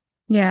Ages.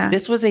 Yeah.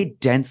 This was a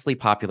densely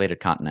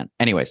populated continent.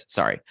 Anyways,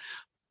 sorry.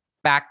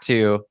 Back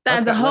to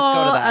that's a whole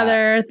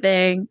other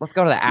thing. Let's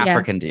go to the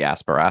African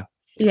diaspora.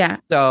 Yeah.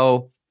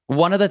 So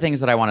one of the things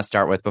that I want to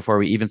start with before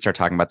we even start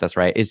talking about this,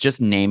 right, is just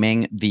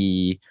naming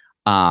the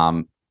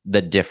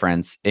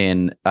difference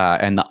in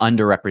and the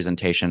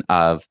underrepresentation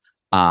of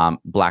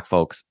Black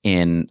folks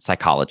in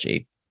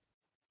psychology.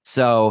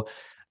 So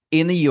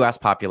in the US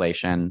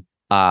population,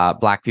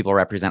 Black people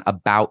represent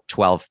about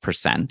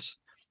 12%.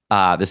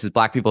 This is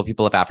Black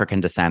people of African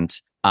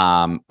descent.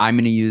 I'm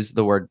going to use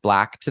the word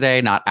Black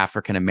today, not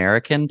African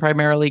American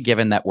primarily,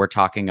 given that we're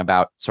talking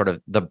about sort of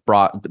the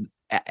broad,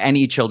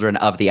 any children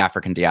of the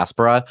African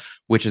diaspora,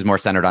 which is more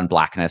centered on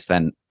Blackness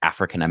than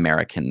African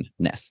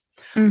Americanness.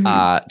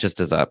 Just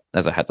as a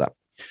heads up.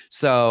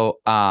 So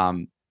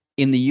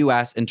in the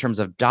US, in terms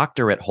of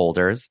doctorate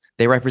holders,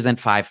 they represent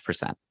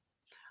 5%.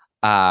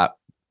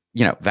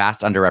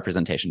 Vast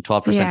underrepresentation,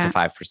 12% to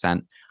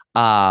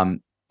 5%.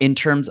 In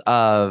terms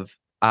of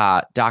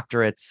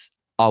doctorates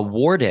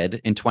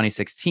awarded in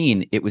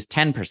 2016, it was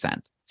 10%.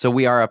 So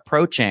we are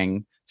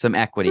approaching some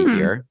equity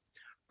here.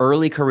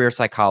 Early career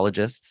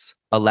psychologists,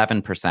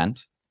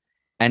 11%.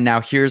 And now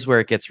here's where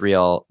it gets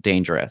real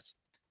dangerous.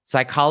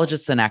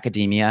 Psychologists in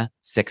academia,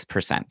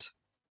 6%.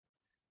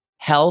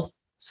 Health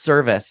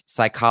service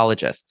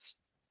psychologists,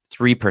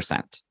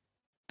 3%.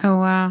 Oh,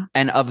 wow.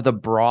 And of the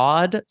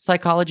broad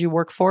psychology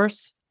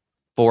workforce,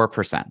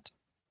 4%.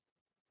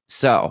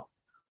 So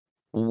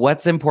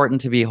what's important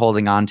to be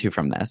holding on to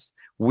from this?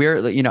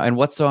 And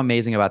what's so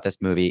amazing about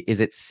this movie is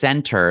it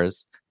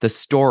centers the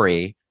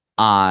story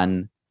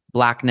on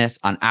Blackness,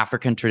 on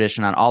African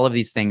tradition, on all of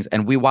these things.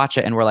 And we watch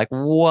it and we're like,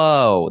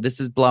 whoa, this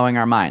is blowing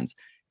our minds.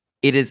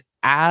 It is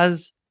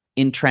as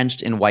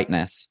entrenched in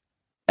whiteness.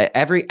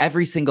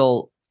 Every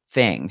single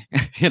thing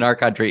in our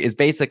country is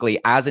basically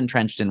as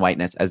entrenched in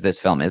whiteness as this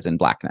film is in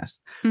Blackness.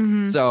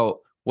 Mm-hmm. So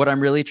what I'm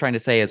really trying to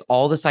say is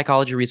all the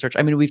psychology research,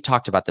 I mean, we've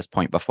talked about this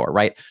point before,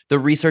 right? The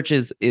research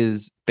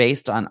is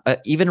based on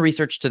even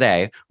research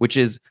today, which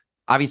is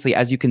obviously,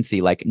 as you can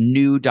see, like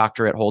new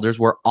doctorate holders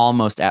were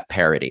almost at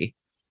parity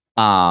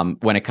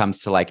when it comes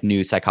to like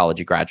new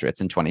psychology graduates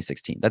in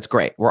 2016. That's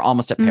great. We're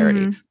almost at parity.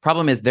 Mm-hmm.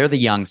 Problem is they're the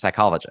young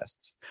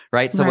psychologists,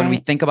 right? So when we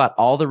think about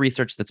all the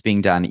research that's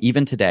being done,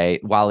 even today,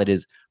 while it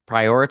is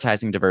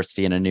prioritizing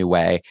diversity in a new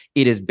way,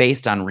 it is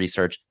based on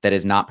research that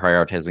is not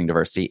prioritizing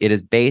diversity. It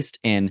is based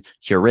in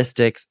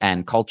heuristics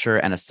and culture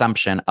and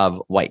assumption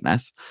of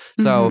whiteness.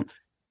 Mm-hmm. So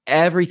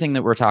everything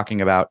that we're talking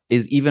about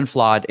is even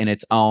flawed in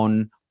its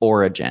own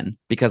origin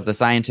because the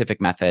scientific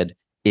method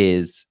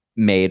is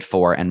made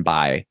for and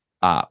by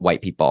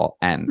white people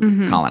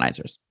and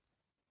colonizers.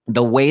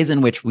 The ways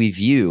in which we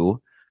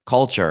view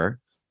culture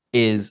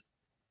is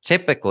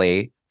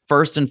typically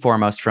first and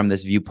foremost from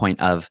this viewpoint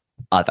of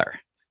other.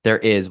 There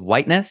is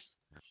whiteness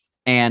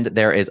and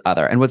there is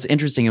other. And what's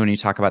interesting when you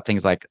talk about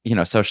things like,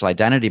 social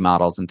identity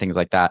models and things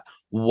like that,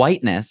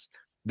 whiteness,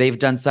 they've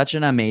done such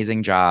an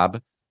amazing job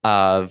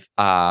of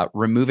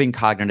removing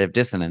cognitive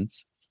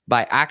dissonance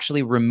by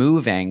actually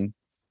removing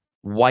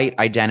white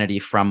identity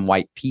from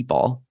white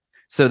people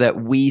so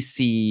that we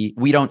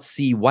don't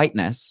see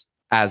whiteness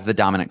as the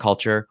dominant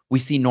culture. We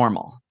see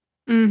normal,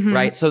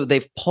 right? So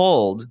they've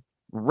pulled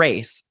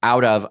race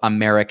out of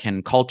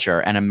American culture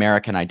and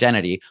American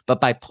identity,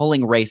 but by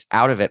pulling race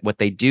out of it, what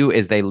they do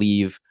is they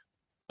leave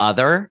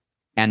other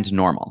and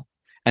normal.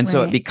 And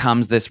so it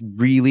becomes this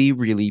really,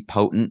 really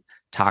potent,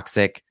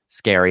 toxic,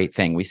 scary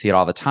thing. We see it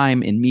all the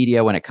time in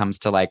media when it comes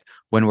to like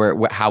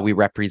how we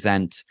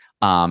represent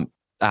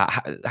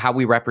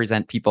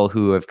people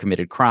who have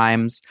committed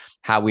crimes,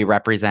 how we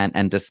represent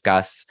and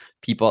discuss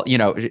people,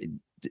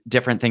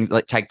 different things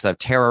like types of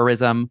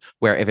terrorism,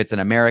 where if it's an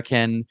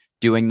American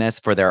doing this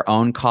for their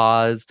own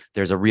cause,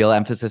 there's a real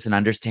emphasis in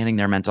understanding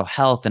their mental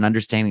health and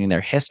understanding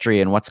their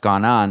history and what's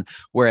gone on.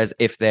 Whereas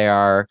if they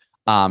are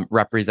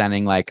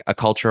representing like a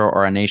culture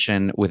or a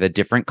nation with a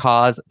different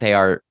cause, they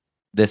are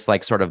this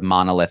like sort of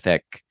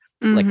monolithic,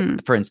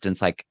 like for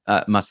instance, like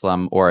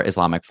Muslim or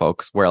Islamic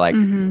folks, where like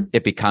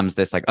it becomes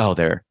this like, oh,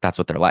 that's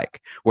what they're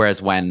like. Whereas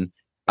when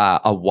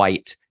a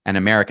white and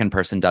American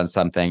person does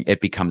something, it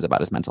becomes about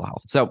his mental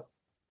health. So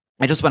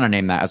I just want to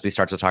name that as we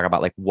start to talk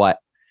about like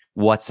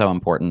what's so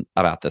important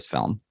about this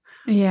film.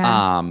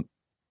 Yeah.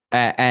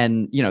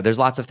 And there's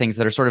lots of things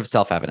that are sort of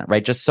self-evident,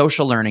 right? Just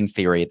social learning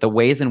theory, the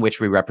ways in which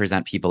we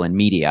represent people in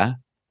media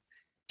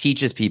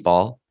teaches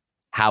people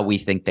how we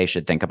think they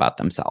should think about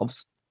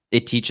themselves.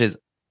 It teaches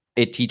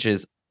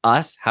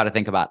us how to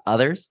think about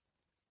others,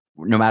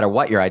 no matter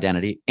what your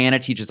identity, and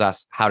it teaches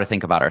us how to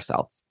think about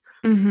ourselves.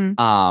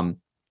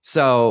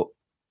 So,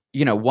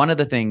 one of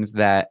the things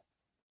that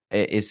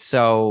is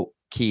so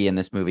key in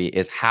this movie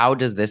is how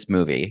does this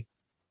movie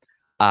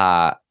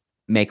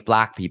make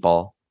Black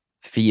people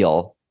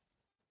feel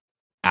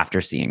after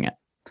seeing it?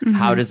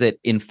 How does it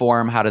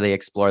inform? How do they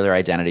explore their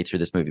identity through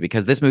this movie?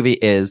 Because this movie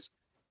is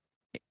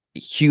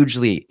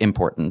hugely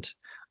important.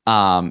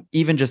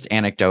 Even just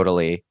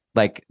anecdotally,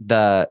 like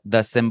the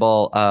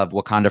symbol of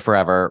Wakanda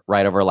Forever,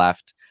 right over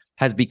left,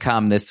 has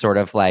become this sort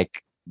of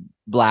like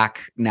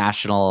Black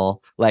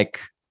national like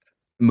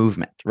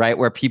movement, right?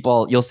 Where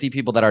you'll see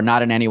people that are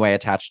not in any way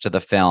attached to the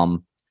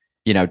film,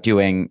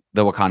 doing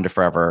the Wakanda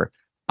Forever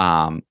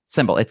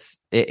symbol. It's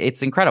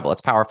incredible.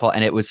 It's powerful.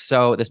 And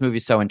this movie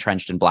is so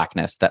entrenched in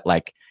Blackness that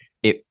like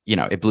it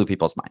blew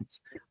people's minds.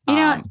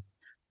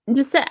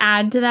 Just to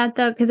add to that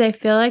though, because I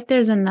feel like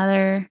there's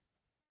another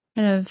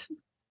kind of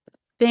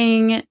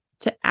thing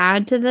to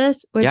add to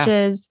this, which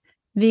is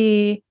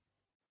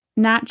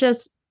not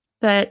just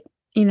that,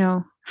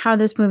 how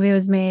this movie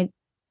was made,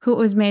 who it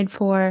was made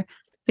for,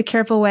 the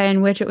careful way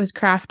in which it was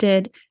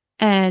crafted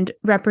and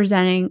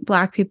representing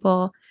Black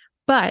people,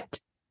 but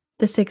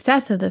the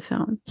success of the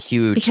film.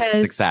 Huge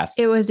success.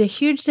 It was a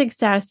huge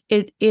success.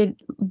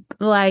 It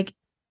like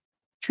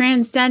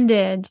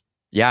transcended.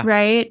 Yeah.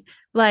 Right.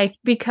 Like,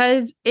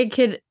 because it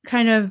could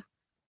kind of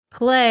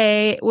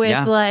play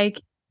with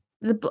like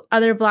the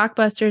other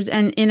blockbusters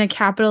and in a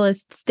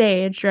capitalist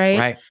stage,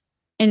 right?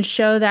 And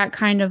show that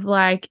kind of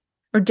like,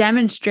 or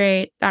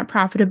demonstrate that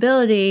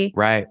profitability.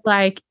 Right.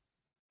 Like,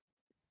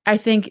 I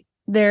think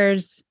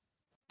there's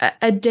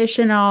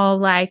additional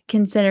like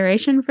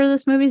consideration for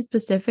this movie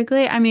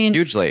specifically. I mean,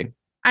 hugely.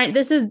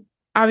 This is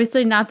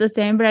obviously not the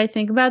same, but I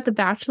think about The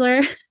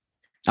Bachelor.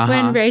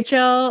 When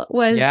Rachel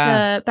was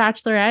the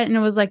Bachelorette and it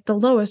was like the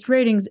lowest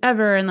ratings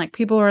ever. And like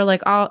people were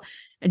like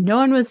and no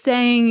one was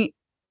saying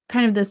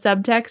kind of the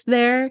subtext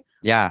there.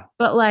 Yeah.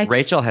 But like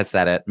Rachel has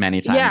said it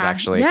many times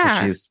actually.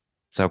 Yeah. She's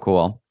so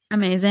cool.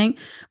 Amazing.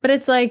 But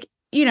it's like,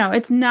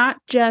 it's not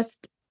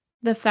just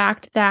the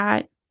fact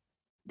that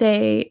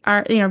they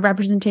are,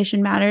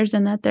 representation matters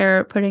and that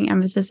they're putting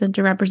emphasis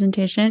into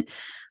representation,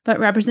 but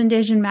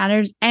representation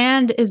matters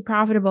and is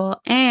profitable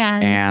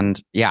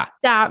and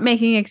stop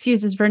making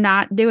excuses for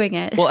not doing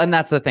it. Well, and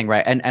that's the thing,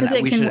 right? And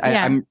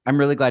I'm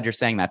really glad you're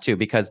saying that too,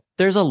 because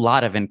there's a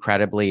lot of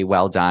incredibly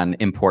well done,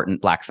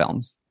 important Black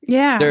films.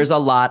 Yeah. There's a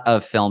lot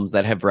of films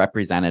that have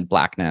represented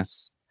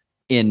Blackness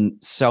in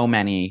so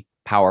many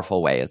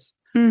powerful ways.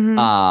 Mm-hmm.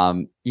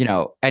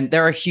 And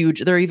there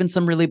are even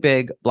some really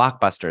big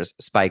blockbusters.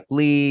 Spike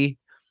Lee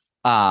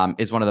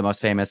is one of the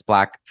most famous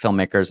Black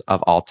filmmakers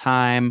of all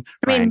time.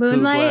 Moonlight,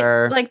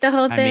 Coogler, like the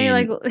whole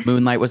thing,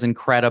 Moonlight was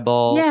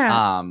incredible.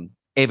 Yeah.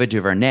 Ava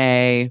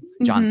DuVernay,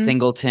 John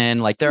Singleton,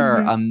 like there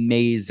are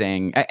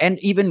amazing, and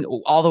even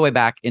all the way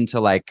back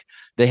into like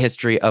the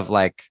history of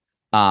like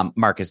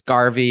Marcus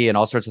Garvey and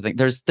all sorts of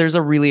things. There's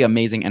a really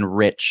amazing and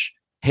rich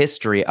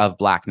history of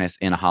Blackness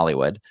in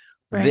Hollywood.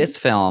 Right. This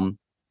film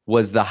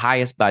was the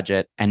highest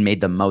budget and made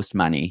the most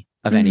money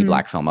of any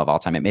Black film of all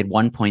time. It made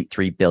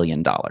 $1.3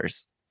 billion.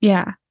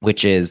 Yeah.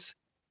 Which is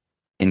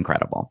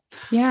incredible.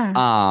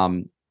 Yeah.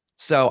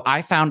 So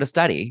I found a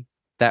study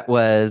that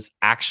was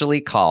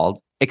actually called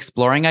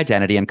Exploring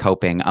Identity and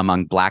Coping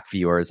Among Black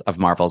Viewers of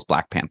Marvel's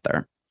Black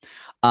Panther.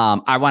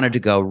 I wanted to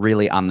go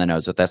really on the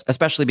nose with this,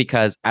 especially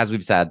because, as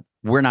we've said,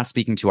 we're not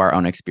speaking to our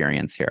own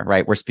experience here,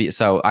 right?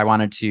 So I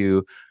wanted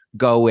to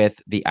go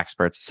with the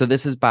experts. So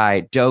this is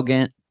by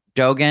Dogan,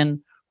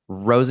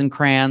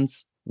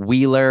 Rosencrantz,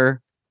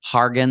 Wheeler,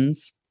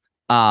 Hargens,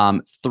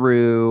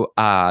 through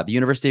the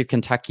University of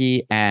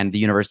Kentucky and the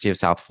University of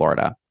South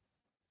Florida.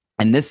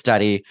 And this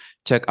study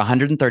took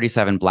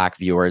 137 Black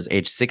viewers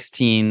age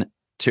 19,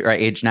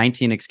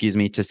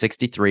 to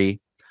 63.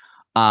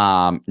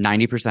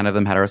 90% of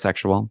them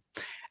heterosexual,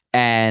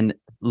 and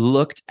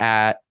looked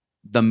at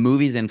the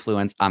movie's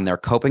influence on their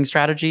coping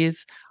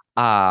strategies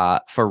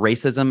for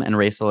racism and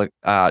racial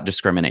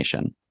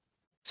discrimination.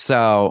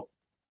 So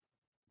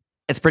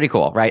it's pretty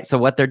cool, right? So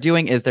what they're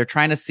doing is they're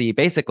trying to see,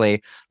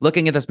 basically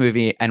looking at this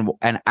movie and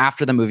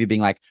after the movie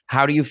being like,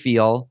 how do you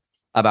feel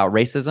about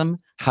racism?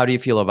 How do you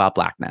feel about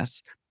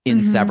Blackness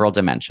in several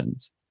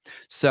dimensions?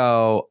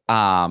 So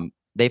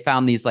they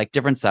found these like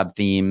different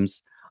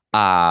sub-themes,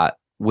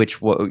 which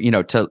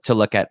to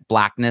look at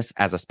Blackness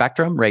as a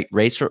spectrum, right?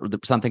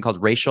 Something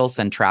called racial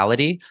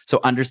centrality.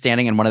 So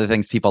understanding, and one of the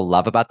things people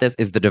love about this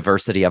is the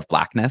diversity of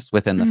Blackness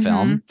within the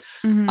film.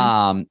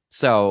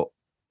 So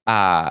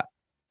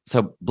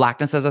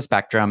Blackness as a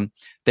spectrum.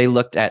 They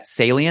looked at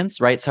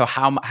salience, right? So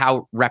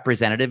how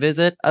representative is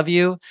it of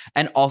you?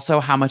 And also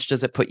how much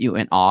does it put you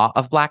in awe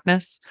of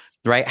Blackness,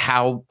 right?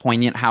 How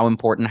poignant, how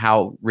important,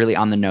 how really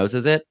on the nose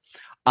is it?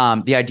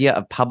 The idea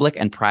of public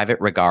and private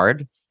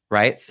regard,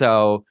 right?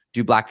 So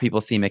do Black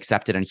people seem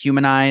accepted and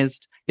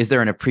humanized? Is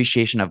there an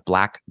appreciation of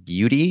Black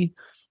beauty?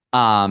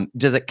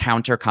 Does it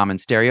counter common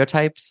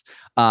stereotypes?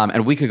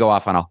 And we could go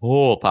off on a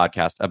whole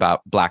podcast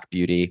about Black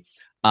beauty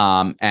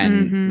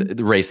and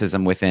the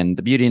racism within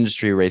the beauty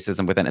industry,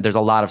 racism within. There's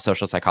a lot of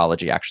social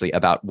psychology actually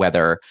about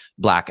whether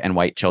Black and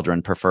white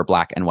children prefer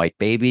Black and white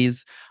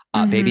babies,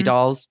 baby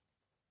dolls.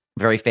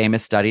 Very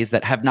famous studies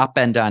that have not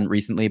been done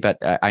recently, but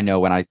I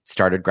know when I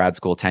started grad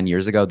school 10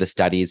 years ago, the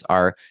studies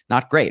are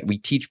not great. We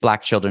teach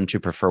Black children to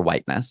prefer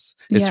whiteness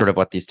is sort of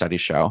what these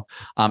studies show.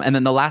 And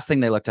then the last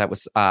thing they looked at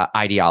was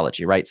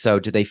ideology, right? So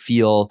do they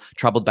feel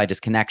troubled by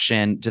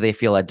disconnection? Do they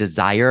feel a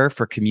desire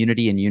for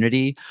community and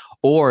unity?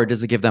 Or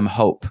does it give them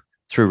hope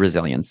through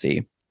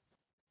resiliency?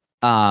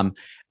 And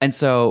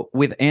so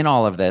within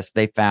all of this,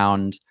 they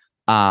found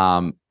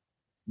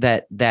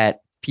that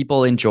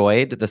people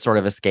enjoyed the sort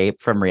of escape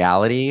from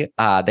reality.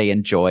 They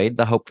enjoyed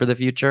the hope for the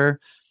future.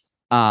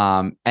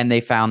 And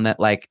they found that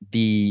like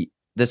the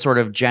sort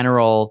of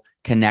general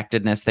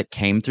connectedness that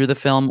came through the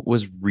film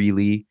was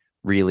really,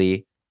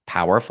 really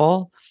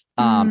powerful.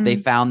 They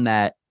found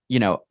that,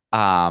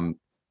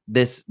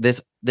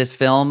 this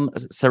film,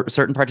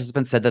 certain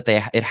participants said that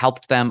it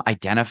helped them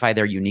identify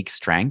their unique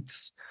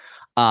strengths,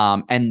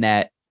 and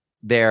that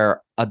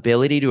their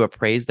ability to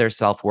appraise their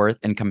self-worth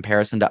in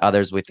comparison to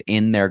others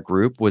within their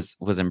group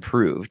was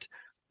improved,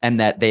 and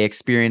that they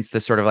experienced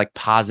this sort of like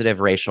positive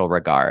racial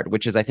regard,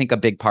 which is, I think, a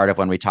big part of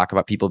when we talk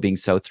about people being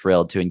so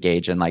thrilled to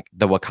engage in like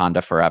the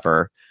Wakanda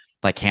Forever,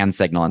 like hand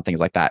signal and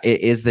things like that.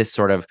 It is this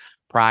sort of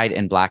pride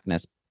in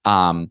Blackness,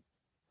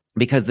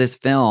 because this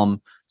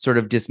film sort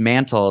of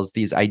dismantles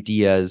these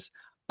ideas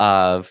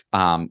of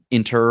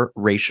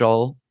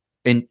intraracial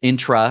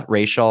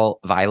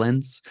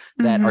violence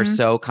that are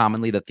so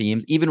commonly the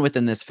themes. Even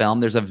within this film,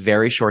 there's a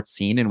very short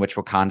scene in which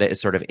Wakanda is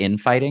sort of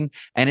infighting,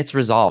 and it's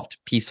resolved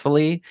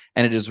peacefully,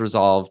 and it is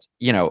resolved,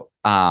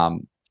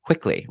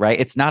 quickly, right?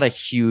 It's not a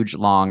huge,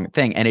 long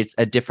thing, and it's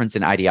a difference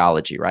in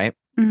ideology, right?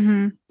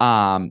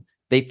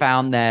 They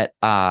found that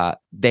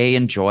they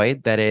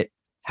enjoyed that it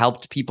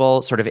helped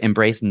people sort of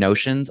embrace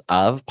notions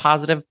of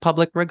positive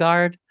public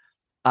regard,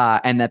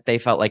 and that they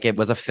felt like it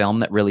was a film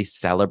that really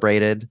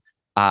celebrated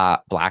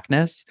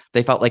Blackness.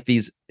 They felt like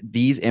these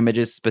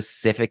images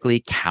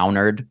specifically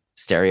countered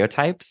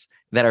stereotypes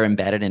that are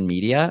embedded in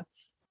media,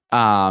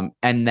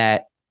 and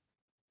that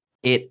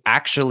it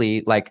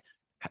actually like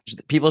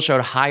people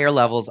showed higher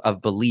levels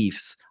of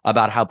beliefs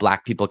about how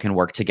Black people can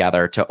work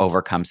together to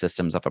overcome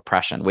systems of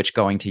oppression, which,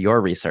 going to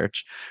your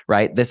research,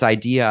 right, this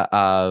idea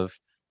of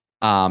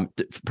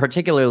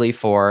particularly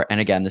for, and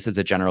again, this is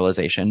a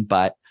generalization,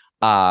 but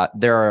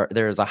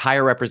there's a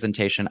higher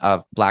representation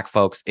of Black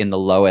folks in the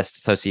lowest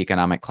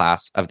socioeconomic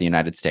class of the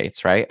United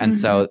States, right? And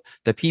so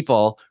the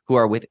people who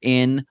are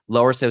within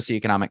lower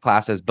socioeconomic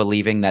classes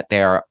believing that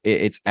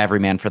it's every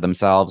man for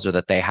themselves, or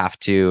that they have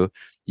to,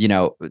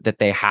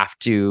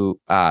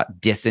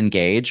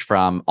 disengage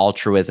from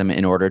altruism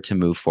in order to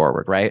move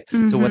forward, right?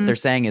 So what they're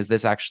saying is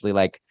this actually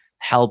like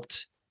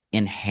helped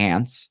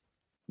enhance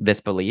this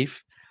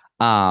belief.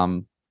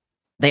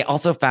 They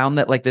also found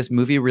that like this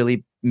movie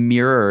really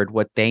mirrored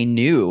what they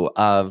knew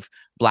of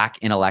Black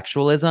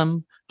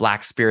intellectualism,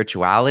 Black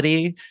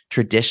spirituality,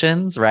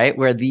 traditions, right?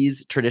 Where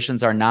these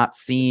traditions are not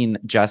seen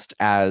just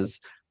as,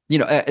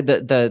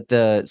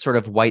 the sort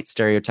of white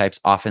stereotypes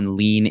often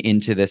lean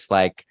into this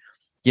like,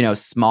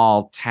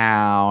 small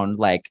town,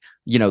 like,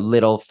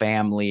 little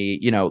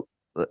family,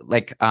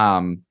 like,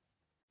 well,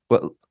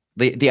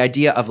 the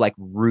idea of like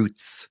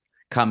roots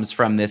comes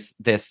from this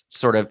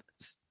sort of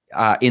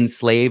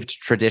enslaved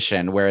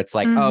tradition where it's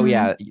like, oh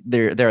yeah,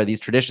 there are these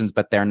traditions,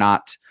 but they're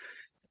not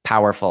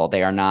powerful.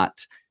 They are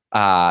not,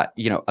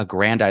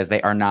 aggrandized.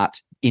 They are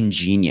not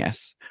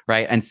ingenious,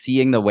 right? And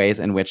seeing the ways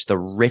in which the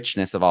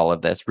richness of all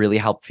of this really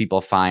helped people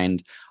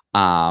find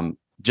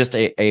just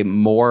a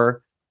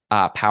more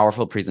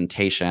powerful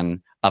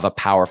presentation of a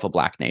powerful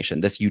Black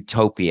nation, this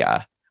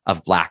utopia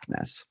of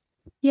Blackness.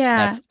 Yeah.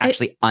 That's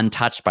actually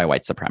untouched by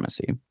white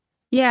supremacy.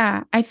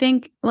 Yeah. I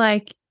think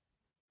like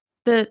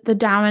the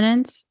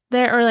dominance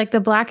there, or like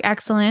the Black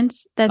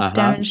excellence that's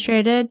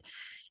demonstrated,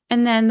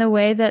 and then the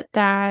way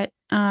that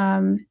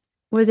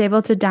was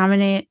able to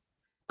dominate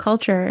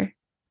culture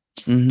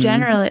just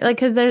generally, like,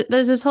 because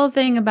there's this whole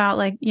thing about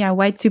like,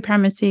 white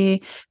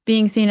supremacy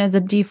being seen as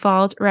a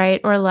default,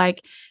 right? Or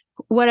like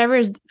whatever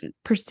is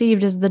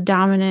perceived as the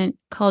dominant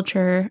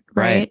culture,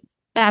 right?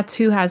 That's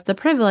who has the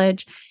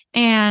privilege.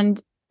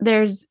 And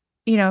there's,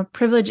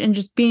 privilege in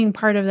just being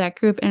part of that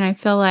group. And I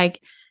feel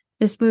like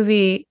this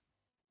movie,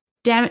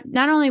 not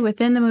only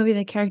within the movie,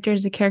 the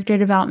character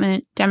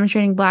development,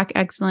 demonstrating Black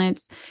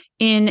excellence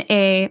in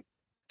a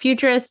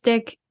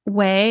futuristic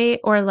way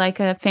or like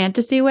a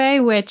fantasy way,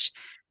 which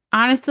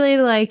honestly,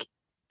 like,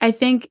 I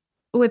think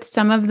with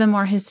some of the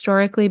more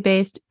historically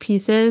based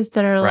pieces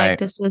that are like,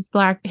 this was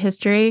Black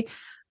history,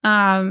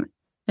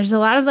 there's a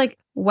lot of like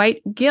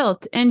white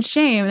guilt and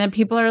shame that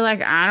people are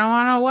like, I don't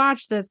want to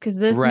watch this because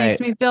this makes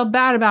me feel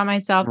bad about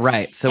myself.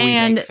 Right. So we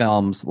make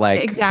films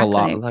like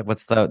like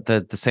what's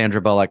the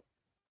Sandra Bullock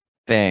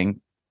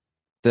thing,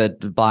 the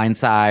Blind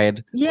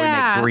Side.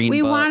 Yeah,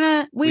 we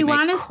want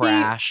to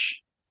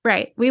Crash.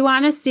 Right. We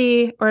want to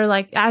see, or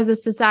like as a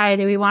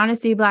society, we want to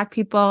see Black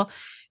people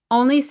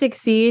only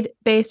succeed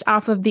based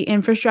off of the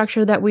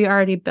infrastructure that we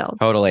already built.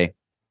 Totally.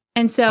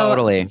 And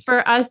so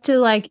for us to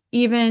like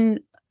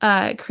even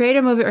create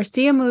a movie or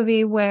see a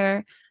movie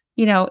where,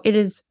 it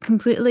is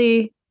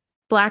completely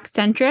Black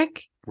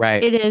centric.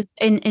 Right. It is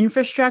an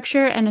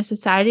infrastructure and a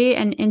society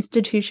and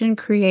institution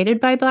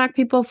created by Black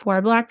people for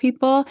Black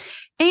people.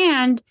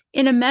 And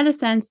in a meta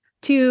sense,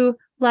 to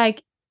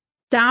like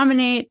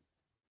dominate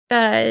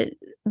the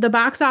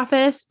box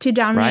office, to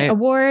dominate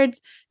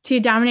awards, to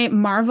dominate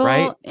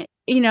Marvel,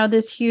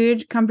 this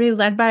huge company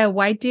led by a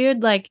white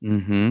dude, like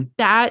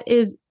that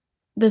is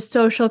the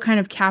social kind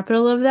of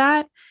capital of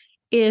that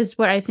is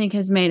what I think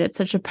has made it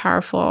such a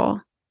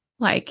powerful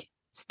like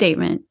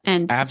statement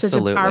and such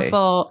a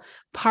powerful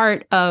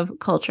part of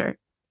culture.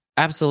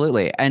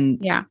 Absolutely. And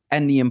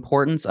the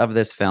importance of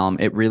this film,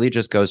 it really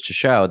just goes to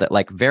show that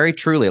like very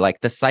truly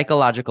like the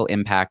psychological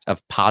impact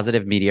of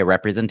positive media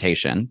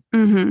representation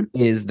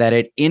is that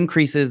it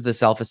increases the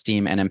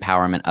self-esteem and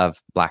empowerment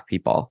of Black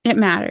people. It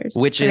matters.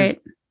 Which is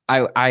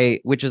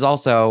which is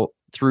also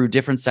through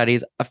different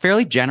studies a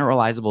fairly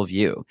generalizable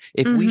view.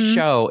 If we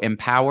show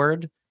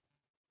empowered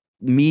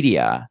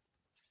media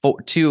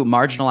to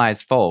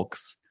marginalized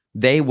folks,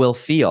 they will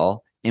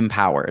feel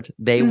empowered.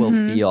 They will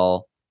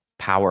feel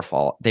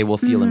powerful. They will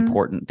feel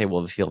important. They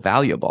will feel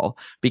valuable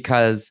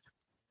because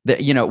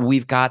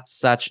we've got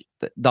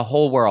the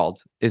whole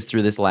world is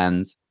through this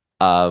lens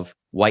of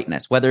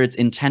whiteness, whether it's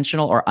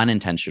intentional or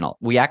unintentional.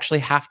 We actually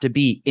have to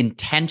be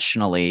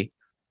intentionally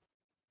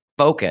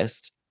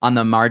focused on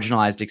the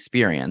marginalized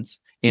experience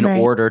in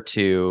order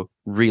to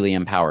really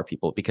empower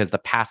people, because the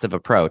passive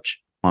approach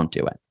won't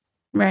do it.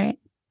 Right.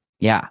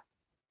 Yeah.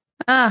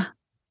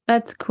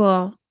 That's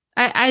cool.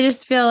 I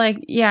just feel like,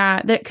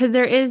 because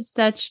there is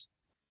such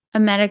a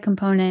meta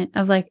component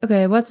of like,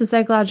 okay, what's the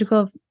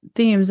psychological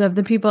themes of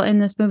the people in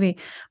this movie?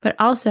 But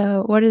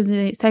also, what is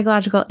the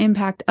psychological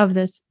impact of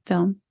this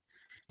film?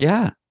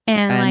 Yeah.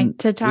 And like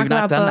to talk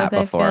about both, that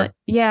before.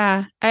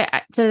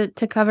 I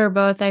to cover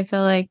both, I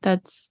feel like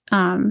that's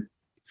I'm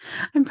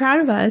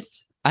proud of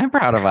us. I'm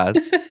proud of us.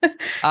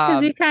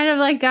 Because we kind of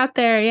like got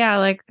there. Yeah.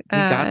 Like we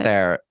got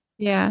there.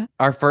 Yeah.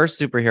 Our first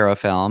superhero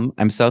film.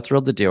 I'm so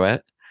thrilled to do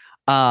it.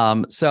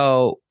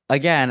 So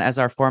again, as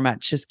our format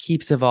just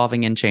keeps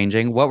evolving and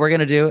changing, what we're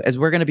going to do is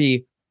we're going to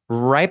be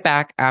right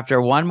back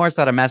after one more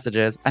set of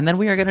messages. And then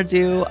we are going to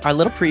do our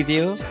little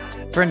preview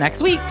for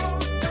next week.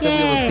 So we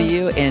will see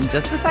you in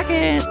just a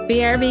second.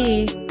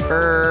 BRB.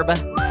 Verb.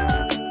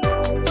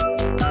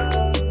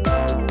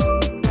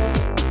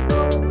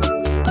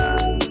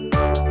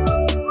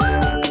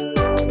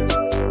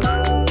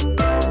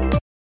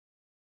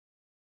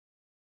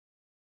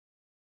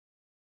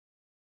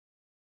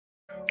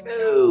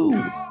 Ooh.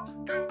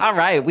 All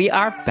right, we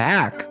are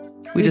back.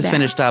 We just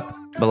finished up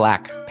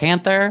Black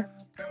Panther.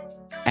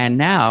 And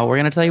now we're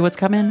going to tell you what's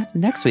coming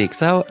next week.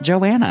 So,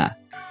 Joanna,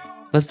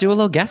 let's do a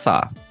little guess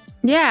off.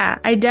 Yeah,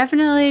 I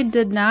definitely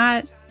did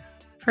not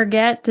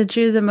forget to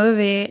choose a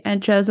movie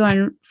and chose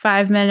one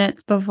 5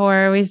 minutes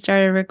before we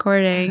started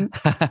recording.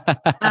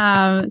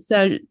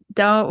 So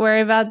don't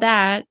worry about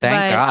that.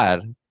 Thank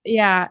God.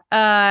 Yeah.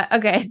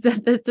 Okay, so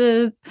this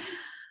is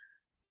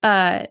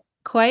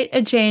quite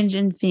a change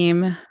in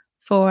theme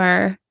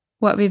for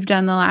what we've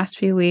done the last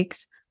few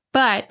weeks,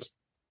 but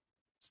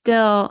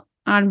still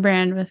on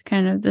brand with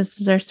kind of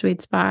this is our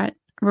sweet spot.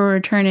 We're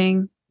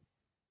returning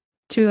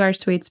to our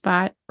sweet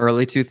spot.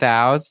 Early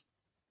 2000s?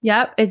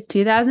 Yep, it's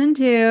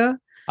 2002.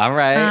 All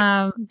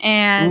right.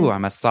 And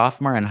I'm a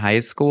sophomore in high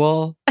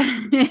school.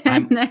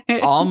 I'm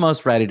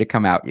almost ready to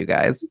come out, you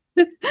guys.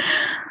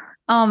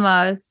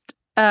 Almost.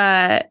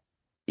 Yeah.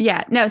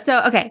 No,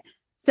 so okay.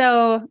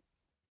 So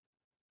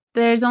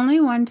there's only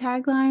one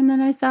tagline that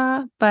I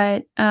saw,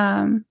 but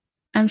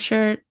I'm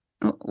sure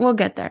we'll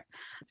get there.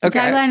 The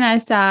tagline I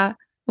saw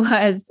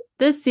was,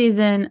 this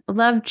season,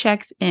 love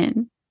checks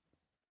in.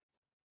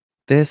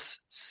 This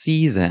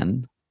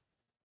season,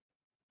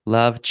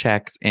 love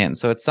checks in.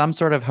 So it's some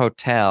sort of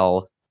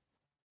hotel.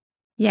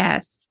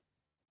 Yes.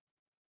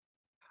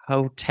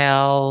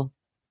 Hotel.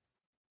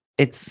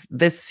 It's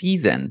this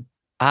season.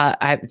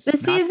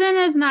 Season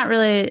is not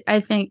really, I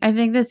think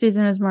this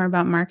season is more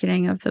about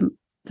marketing of the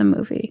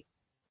movie.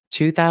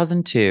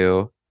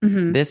 2002,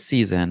 This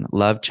season,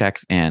 love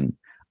checks in.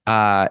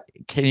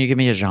 Can you give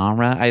me a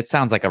genre? It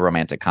sounds like a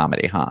romantic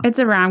comedy, huh? It's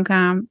a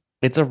rom-com.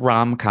 It's a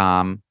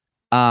rom-com.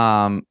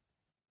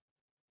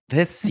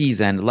 This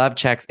season, love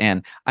checks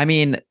in. I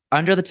mean,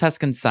 Under the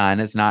Tuscan Sun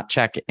is not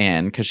check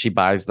in because she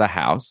buys the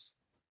house.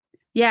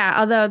 Yeah,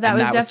 although that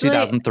was definitely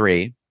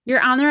 2003.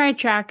 You're on the right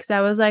track because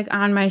I was like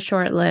on my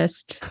short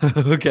list.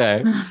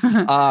 Okay.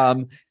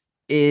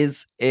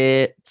 Is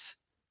it?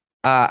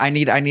 I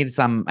need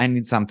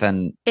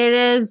something. It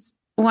is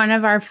one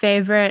of our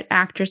favorite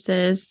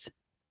actresses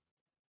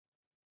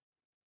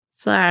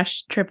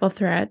 / triple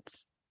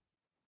threats.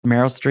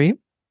 Meryl Streep?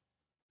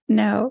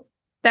 No,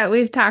 that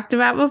we've talked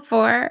about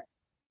before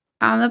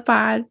on the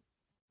pod.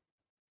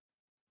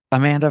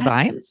 Amanda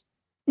Bynes?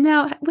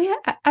 No,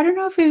 I don't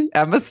know if we've...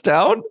 Emma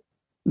Stone?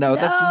 No,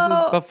 this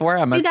is before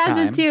Emma's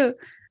 2002. time.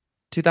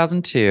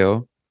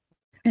 2002.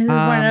 This is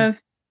one of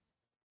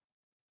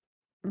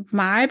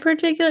my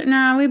particular...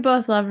 No, we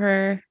both love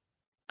her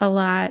a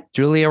lot.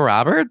 Julia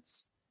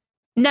Roberts?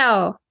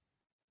 No,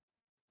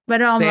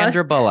 but almost.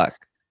 Sandra Bullock?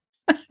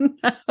 No.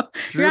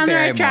 You're on the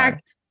right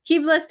track.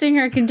 Keep listing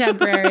her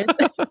contemporaries.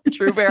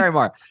 Drew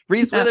Barrymore.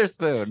 Reese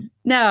Witherspoon.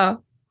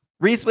 No.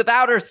 Reese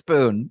without her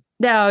spoon.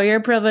 No, your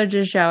privilege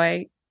is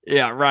showing.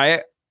 Yeah,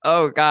 right?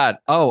 Oh, God.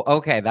 Oh,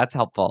 okay. That's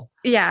helpful.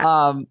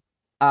 Yeah.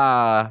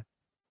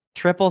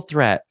 Triple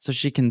threat. So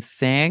she can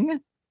sing?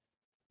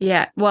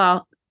 Yeah.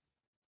 Well,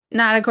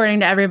 not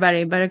according to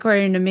everybody, but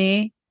according to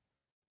me,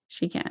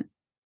 she can.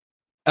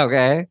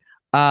 Okay.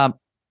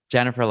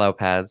 Jennifer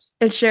Lopez.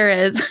 It sure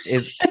is.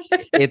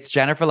 It's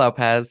Jennifer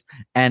Lopez,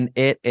 and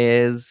it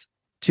is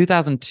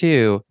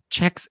 2002.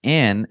 Checks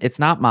in. It's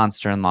not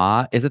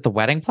Monster-in-Law. Is it The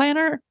Wedding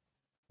Planner?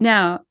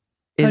 No.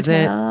 Is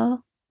Hotel? It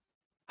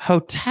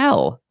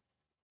Hotel?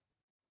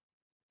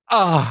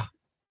 Oh,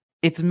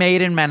 it's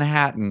Made in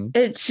Manhattan.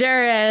 It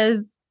sure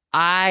is.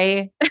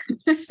 I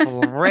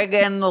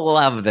friggin'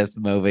 love this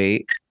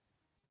movie.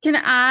 Can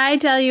I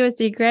tell you a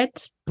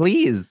secret?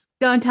 Please.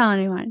 Don't tell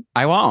anyone.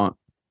 I won't.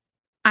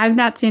 I've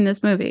not seen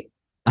this movie.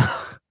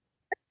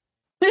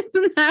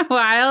 Isn't that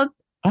wild?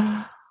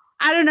 I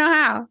don't know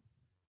how.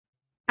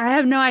 I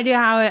have no idea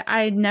how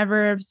I'd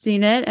never have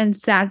seen it and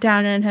sat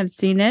down and have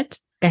seen it.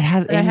 It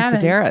has Amy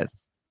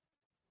Sedaris.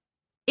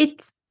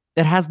 It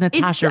has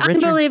Natasha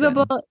Richardson.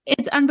 Unbelievable.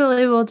 It's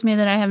unbelievable to me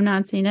that I have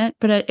not seen it,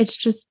 but it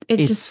just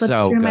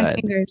slipped through my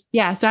fingers.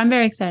 Yeah, so I'm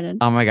very excited.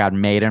 Oh my God,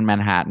 Made in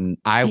Manhattan.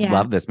 I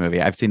love this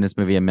movie. I've seen this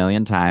movie a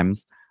million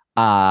times.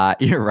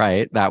 You're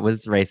right. That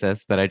was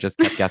racist that I just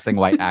kept guessing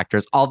white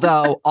actors.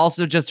 Although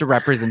also just a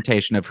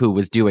representation of who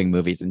was doing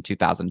movies in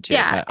 2002.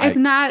 Yeah, it's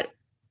not.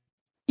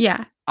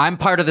 Yeah. I'm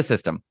part of the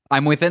system.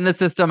 I'm within the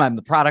system. I'm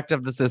the product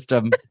of the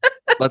system.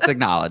 Let's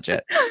acknowledge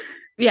it.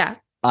 Yeah.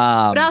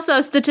 But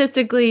also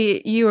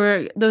statistically,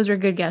 those were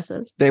good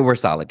guesses. They were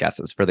solid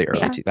guesses for the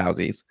early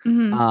 2000s.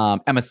 Mm-hmm.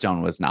 Emma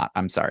Stone was not.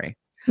 I'm sorry.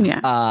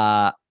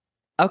 Yeah.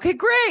 Okay,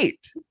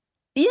 great.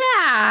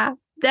 Yeah.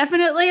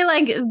 Definitely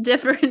like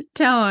different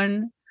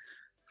tone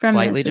from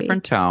slightly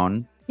different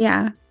tone.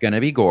 Yeah. It's gonna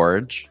be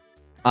gorge.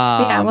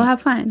 Yeah, we'll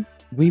have fun.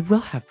 We will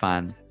have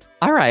fun.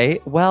 All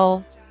right.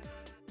 Well,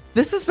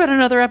 this has been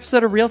another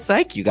episode of Real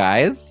Psych, you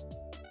guys.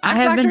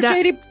 I'm Dr.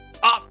 JD.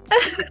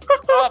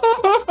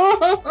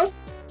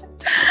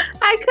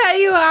 I cut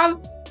you off.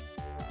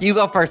 You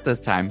go first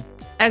this time.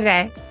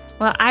 Okay.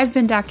 Well, I've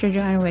been Dr.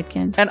 Joanna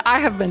Whitkin. And I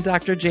have been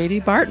Dr.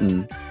 JD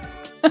Barton.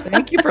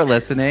 Thank you for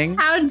listening.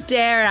 How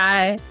dare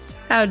I?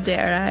 How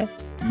dare I?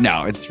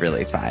 No, it's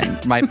really fine.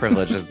 My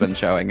privilege has been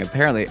showing.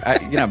 Apparently,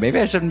 maybe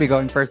I shouldn't be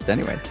going first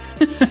anyways.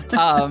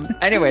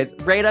 Anyways,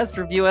 rate us,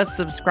 review us,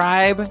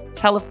 subscribe,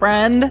 tell a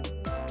friend.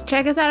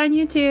 Check us out on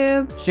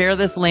YouTube. Share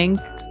this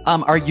link.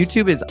 Our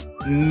YouTube is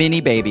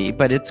mini baby,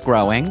 but it's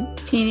growing.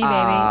 Teeny baby.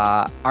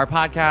 Our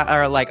podcast,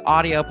 our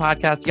audio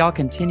podcast, y'all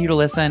continue to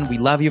listen. We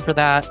love you for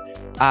that.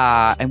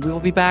 And we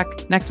will be back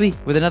next week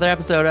with another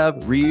episode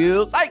of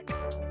Real Psych.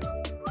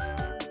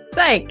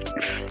 Psych.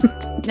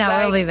 No,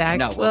 we'll be back.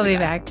 No, we'll be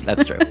back.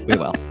 That's true. We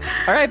will.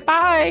 All right.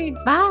 Bye.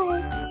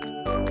 Bye.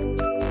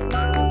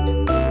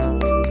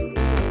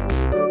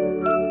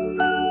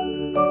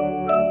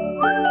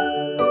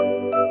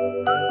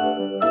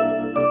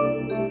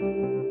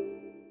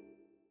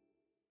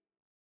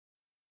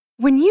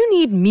 When you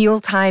need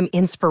mealtime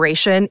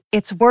inspiration,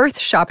 it's worth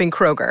shopping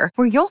Kroger,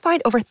 where you'll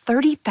find over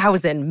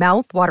 30,000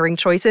 mouth-watering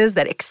choices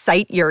that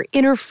excite your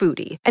inner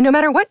foodie. And no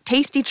matter what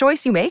tasty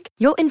choice you make,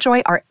 you'll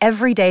enjoy our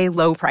everyday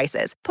low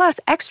prices, plus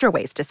extra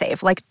ways to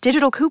save, like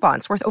digital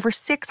coupons worth over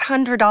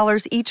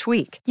 $600 each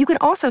week. You can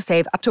also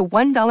save up to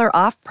 $1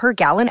 off per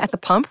gallon at the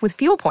pump with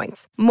fuel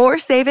points. More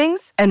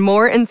savings and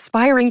more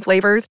inspiring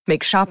flavors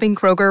make shopping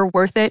Kroger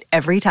worth it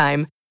every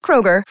time.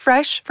 Kroger,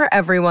 fresh for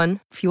everyone.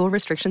 Fuel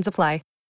restrictions apply.